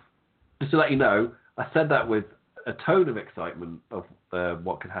enough. Just to let you know, I said that with a tone of excitement of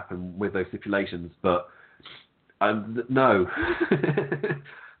what could happen with those stipulations, but no,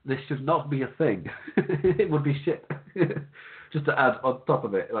 this should not be a thing. It would be shit. Just to add on top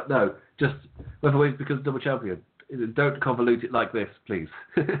of it, like no, just whoever wins becomes double champion. Don't convolute it like this, please.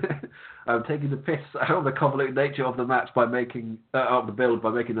 I'm taking the piss out of the convoluted nature of the match by making of the build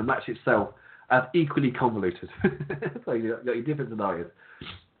by making the match itself as equally convoluted. So you got your different scenarios.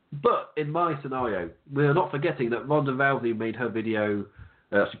 But in my scenario, we're not forgetting that Ronda Rousey made her video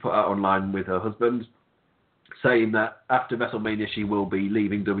she put out online with her husband, saying that after WrestleMania she will be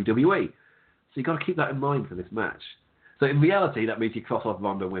leaving WWE. So you've got to keep that in mind for this match. So in reality, that means you cross off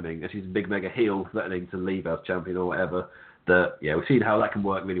Ronda winning, and she's a big mega heel threatening to leave as champion or whatever. We've seen how that can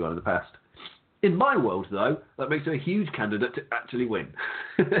work really well in the past. In my world, though, that makes her a huge candidate to actually win.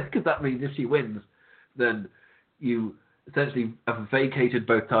 Because that means if she wins, then you essentially have vacated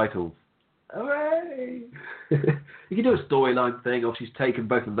both titles. Hooray! You can do a storyline thing, or she's taken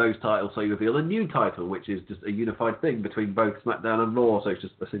both of those titles, so you reveal a new title, which is just a unified thing between both SmackDown and Raw, so it's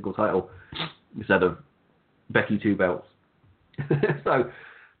just a single title instead of Becky 2 belts. So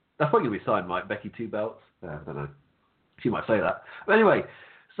that's probably going to be signed, right? Becky 2 belts? I don't know. She might say that. But anyway,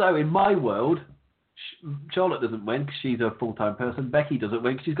 so in my world, Charlotte doesn't win because she's a full-time person. Becky doesn't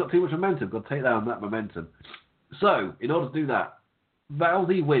win because she's got too much momentum. Got to take down that momentum. So, in order to do that,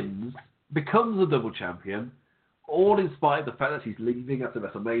 Rousey wins, becomes the double champion, all in spite of the fact that she's leaving after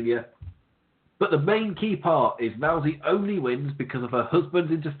WrestleMania. But the main key part is Rousey only wins because of her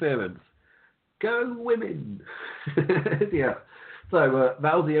husband's interference. Go women! Yeah. So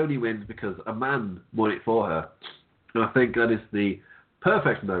Rousey only wins because a man won it for her. And I think that is the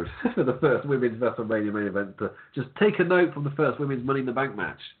perfect note for the first women's WrestleMania main event to just take a note from the first women's Money in the Bank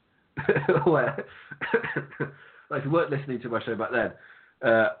match. Where, like, if you weren't listening to my show back then,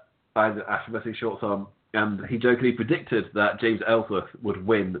 I had Ash Wrestling Shorts on, and he jokingly predicted that James Ellsworth would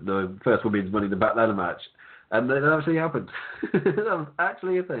win the first women's Money in the Bank ladder match. And it actually happened. That was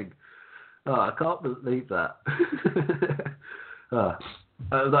actually a thing. Oh, I can't believe that. At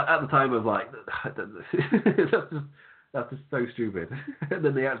the time, I was like, that's just so stupid. And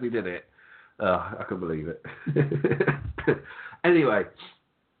then they actually did it. I couldn't believe it. Anyway,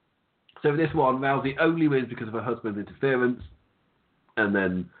 so this one, Rousey only wins because of her husband's interference, and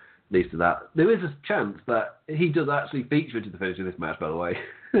then leads to that. There is a chance that he does actually feature into the finish of this match, by the way.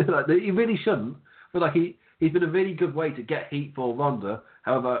 Like, he really shouldn't, but like he's been a really good way to get heat for Ronda.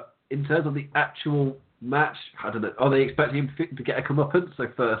 However, in terms of the actual match, I don't know. Are they expecting him to get a comeuppance? So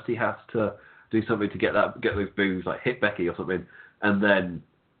first he has to do something to get those boos, like hit Becky or something, and then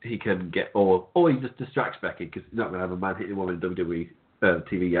he can get, or he just distracts Becky because he's not going to have a man hitting a woman in WWE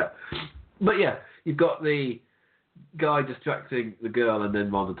TV yet. But yeah, you've got the guy distracting the girl, and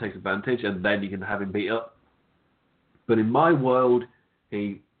then Ronda takes advantage, and then you can have him beat up. But in my world,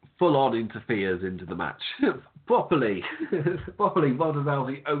 he full on interferes into the match. Properly, Ronda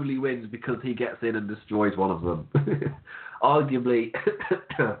Rousey only wins because he gets in and destroys one of them. Arguably,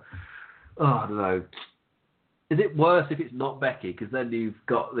 I don't know. Is it worse if it's not Becky? Because then you've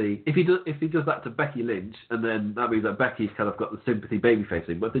got if he does that to Becky Lynch, and then that means that Becky's kind of got the sympathy babyface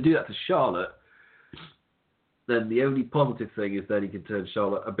thing. But if they do that to Charlotte, then the only positive thing is then he can turn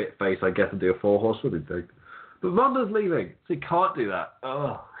Charlotte a bit face, I guess, and do a 4-horse women thing. But Ronda's leaving, so he can't do that.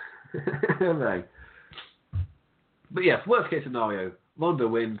 Oh, no. But yes, worst case scenario, Ronda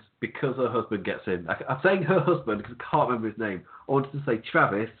wins because her husband gets in. I'm saying her husband because I can't remember his name. I wanted to say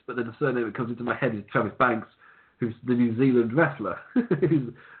Travis, but then the surname that comes into my head is Travis Banks, who's the New Zealand wrestler.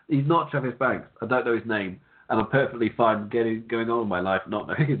 He's not Travis Banks. I don't know his name, and I'm perfectly fine going on in my life not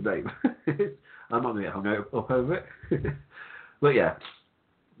knowing his name. I'm not going to get hung up over it. But yeah,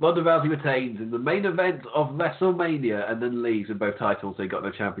 Ronda Rousey retains in the main event of WrestleMania and then leaves with both titles. So you got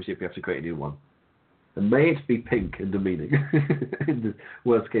no championship, you have to create a new one. And may it be pink and demeaning in the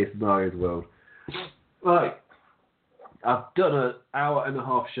worst case scenario world. Right, I've done an hour and a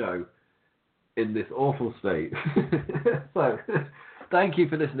half show in this awful state. So, thank you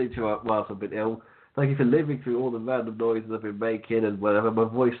for listening to it whilst I've been ill. Thank you for living through all the random noises I've been making and whatever my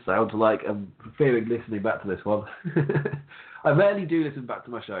voice sounds like. I'm fearing listening back to this one. I rarely do listen back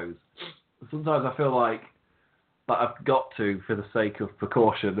to my shows. Sometimes I feel like I've got to for the sake of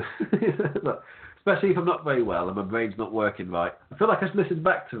precaution. Especially if I'm not very well and my brain's not working right. I feel like I should listen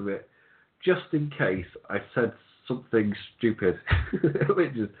back to it just in case I said something stupid.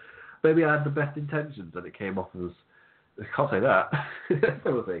 Which is, maybe I had the best intentions and it came off as, I can't say that.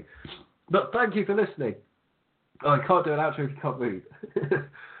 Sort of thing. But thank you for listening. Oh, I can't do an outro if you can't move.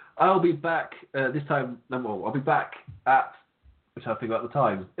 I'll be back this time. No more. I'll be back at which I figure out the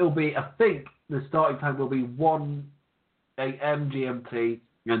times. It'll be, I think, the starting time will be 1 a.m. GMT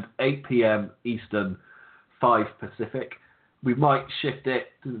and 8 p.m. Eastern, 5 Pacific. We might shift it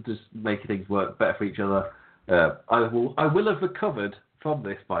to just make things work better for each other. I will have recovered from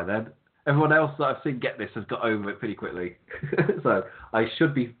this by then. Everyone else that I've seen get this has got over it pretty quickly. So I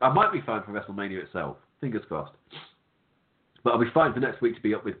might be fine for WrestleMania itself. Fingers crossed. But I'll be fine for next week to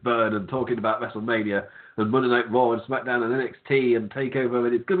be up with Byrne and talking about WrestleMania and Monday Night Raw and SmackDown and NXT and TakeOver,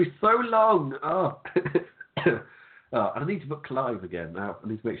 and it's going to be so long. Oh. Oh, and I need to book Clive again now. I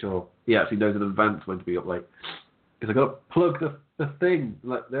need to make sure he actually knows in advance when to be up late. Because I've got to plug the thing.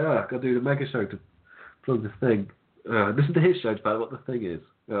 Like, I've got to do the mega show to plug the thing. Listen to his show about what the thing is.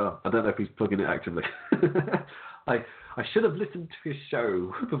 I don't know if he's plugging it actively. I should have listened to his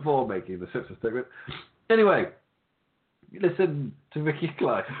show before making the Simpsons statement. Anyway, listen to Ricky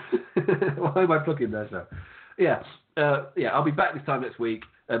Clive. Why am I plugging their show? Yeah, I'll be back this time next week.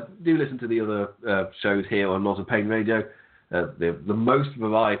 Do listen to the other shows here on Laws of Pain Radio. The most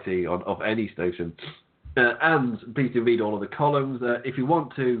variety of any station. And please do read all of the columns. If you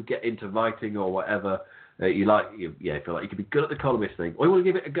want to get into writing or whatever, you feel like you could be good at the columnist thing, or you want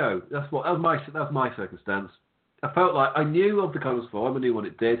to give it a go. That was my circumstance. I felt like I knew of the columnist forum, I knew what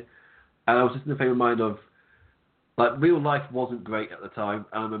it did, and I was just in the frame of mind of, like, real life wasn't great at the time,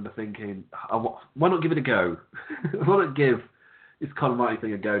 and I remember thinking, why not give it a go? Why not give this column writing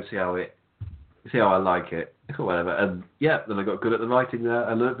thing a go and see how I like it, or whatever. And then I got good at the writing there.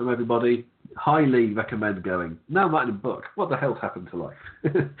 I learned from everybody. Highly recommend going. Now I'm writing a book. What the hell's happened to life?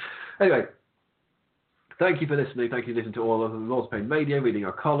 Anyway, thank you for listening. Thank you for listening to all of the Laws of Pain Radio, reading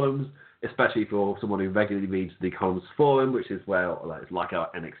our columns, especially for someone who regularly reads the columns forum, which is it's like our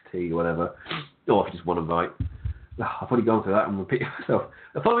NXT or whatever, or if you just want to write. I've already gone through that and repeating myself.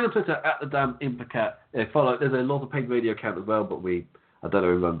 Follow me on Twitter at the damn Implicat. There's a Laws of Pain Radio account as well, but I don't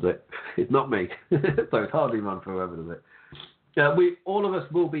know who runs it. It's not me, so it's hardly run for whoever does it. All of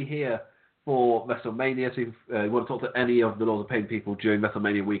us will be here for WrestleMania. So if you want to talk to any of the Laws of Pain people during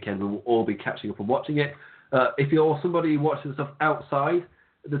WrestleMania weekend, we will all be catching up and watching it. If you're somebody watching stuff outside,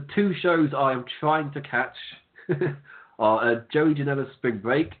 the 2 shows I am trying to catch are Joey Janela's Spring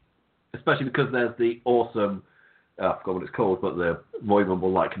Break, especially because there's the awesome, I forgot what it's called, but the Royal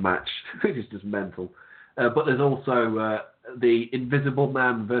Rumble-like match, which is just mental. But there's also the Invisible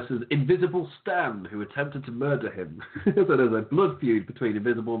Man versus Invisible Stan, who attempted to murder him. So there's a blood feud between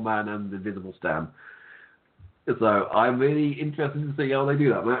Invisible Man and Invisible Stan. So I'm really interested to see how they do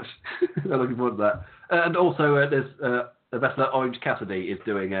that match. I'm looking forward to that. And also there's the wrestler Orange Cassidy is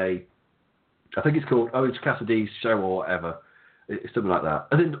doing I think it's called Orange Cassidy's Show or whatever. It's something like that.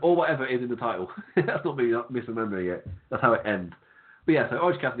 And then, or whatever is in the title. That's not me misremembering it. That's how it ends. But yeah, so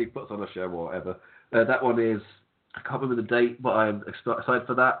Orange Cassidy puts on a show or whatever. That one is, I can't remember the date, but I'm excited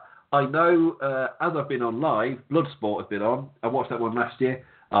for that. I know, as I've been on live, Bloodsport has been on. I watched that one last year.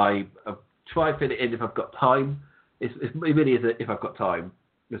 I've tried to fit it in if I've got time. It really is if I've got time.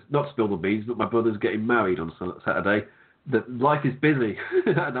 It's not to spill the beans, but my brother's getting married on Saturday. Life is busy,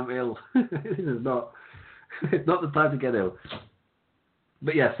 and I'm ill. It's not the time to get ill.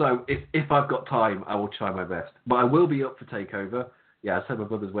 But yeah, so if I've got time, I will try my best. But I will be up for TakeOver. Yeah, I said my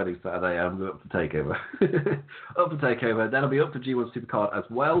brother's wedding Saturday, I'm going up for TakeOver. Up for TakeOver. Then I'll be up for G1 Supercard as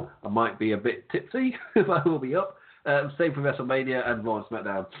well. I might be a bit tipsy, but I will be up. Same for WrestleMania and Raw and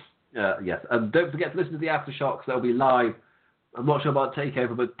SmackDown. Yes, and don't forget to listen to the Aftershocks. They'll be live. I'm not sure about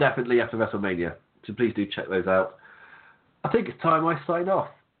TakeOver, but definitely after WrestleMania. So please do check those out. I think it's time I sign off.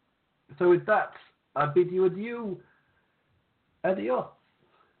 So with that, I bid you adieu. Adios.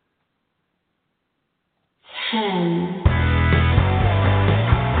 10.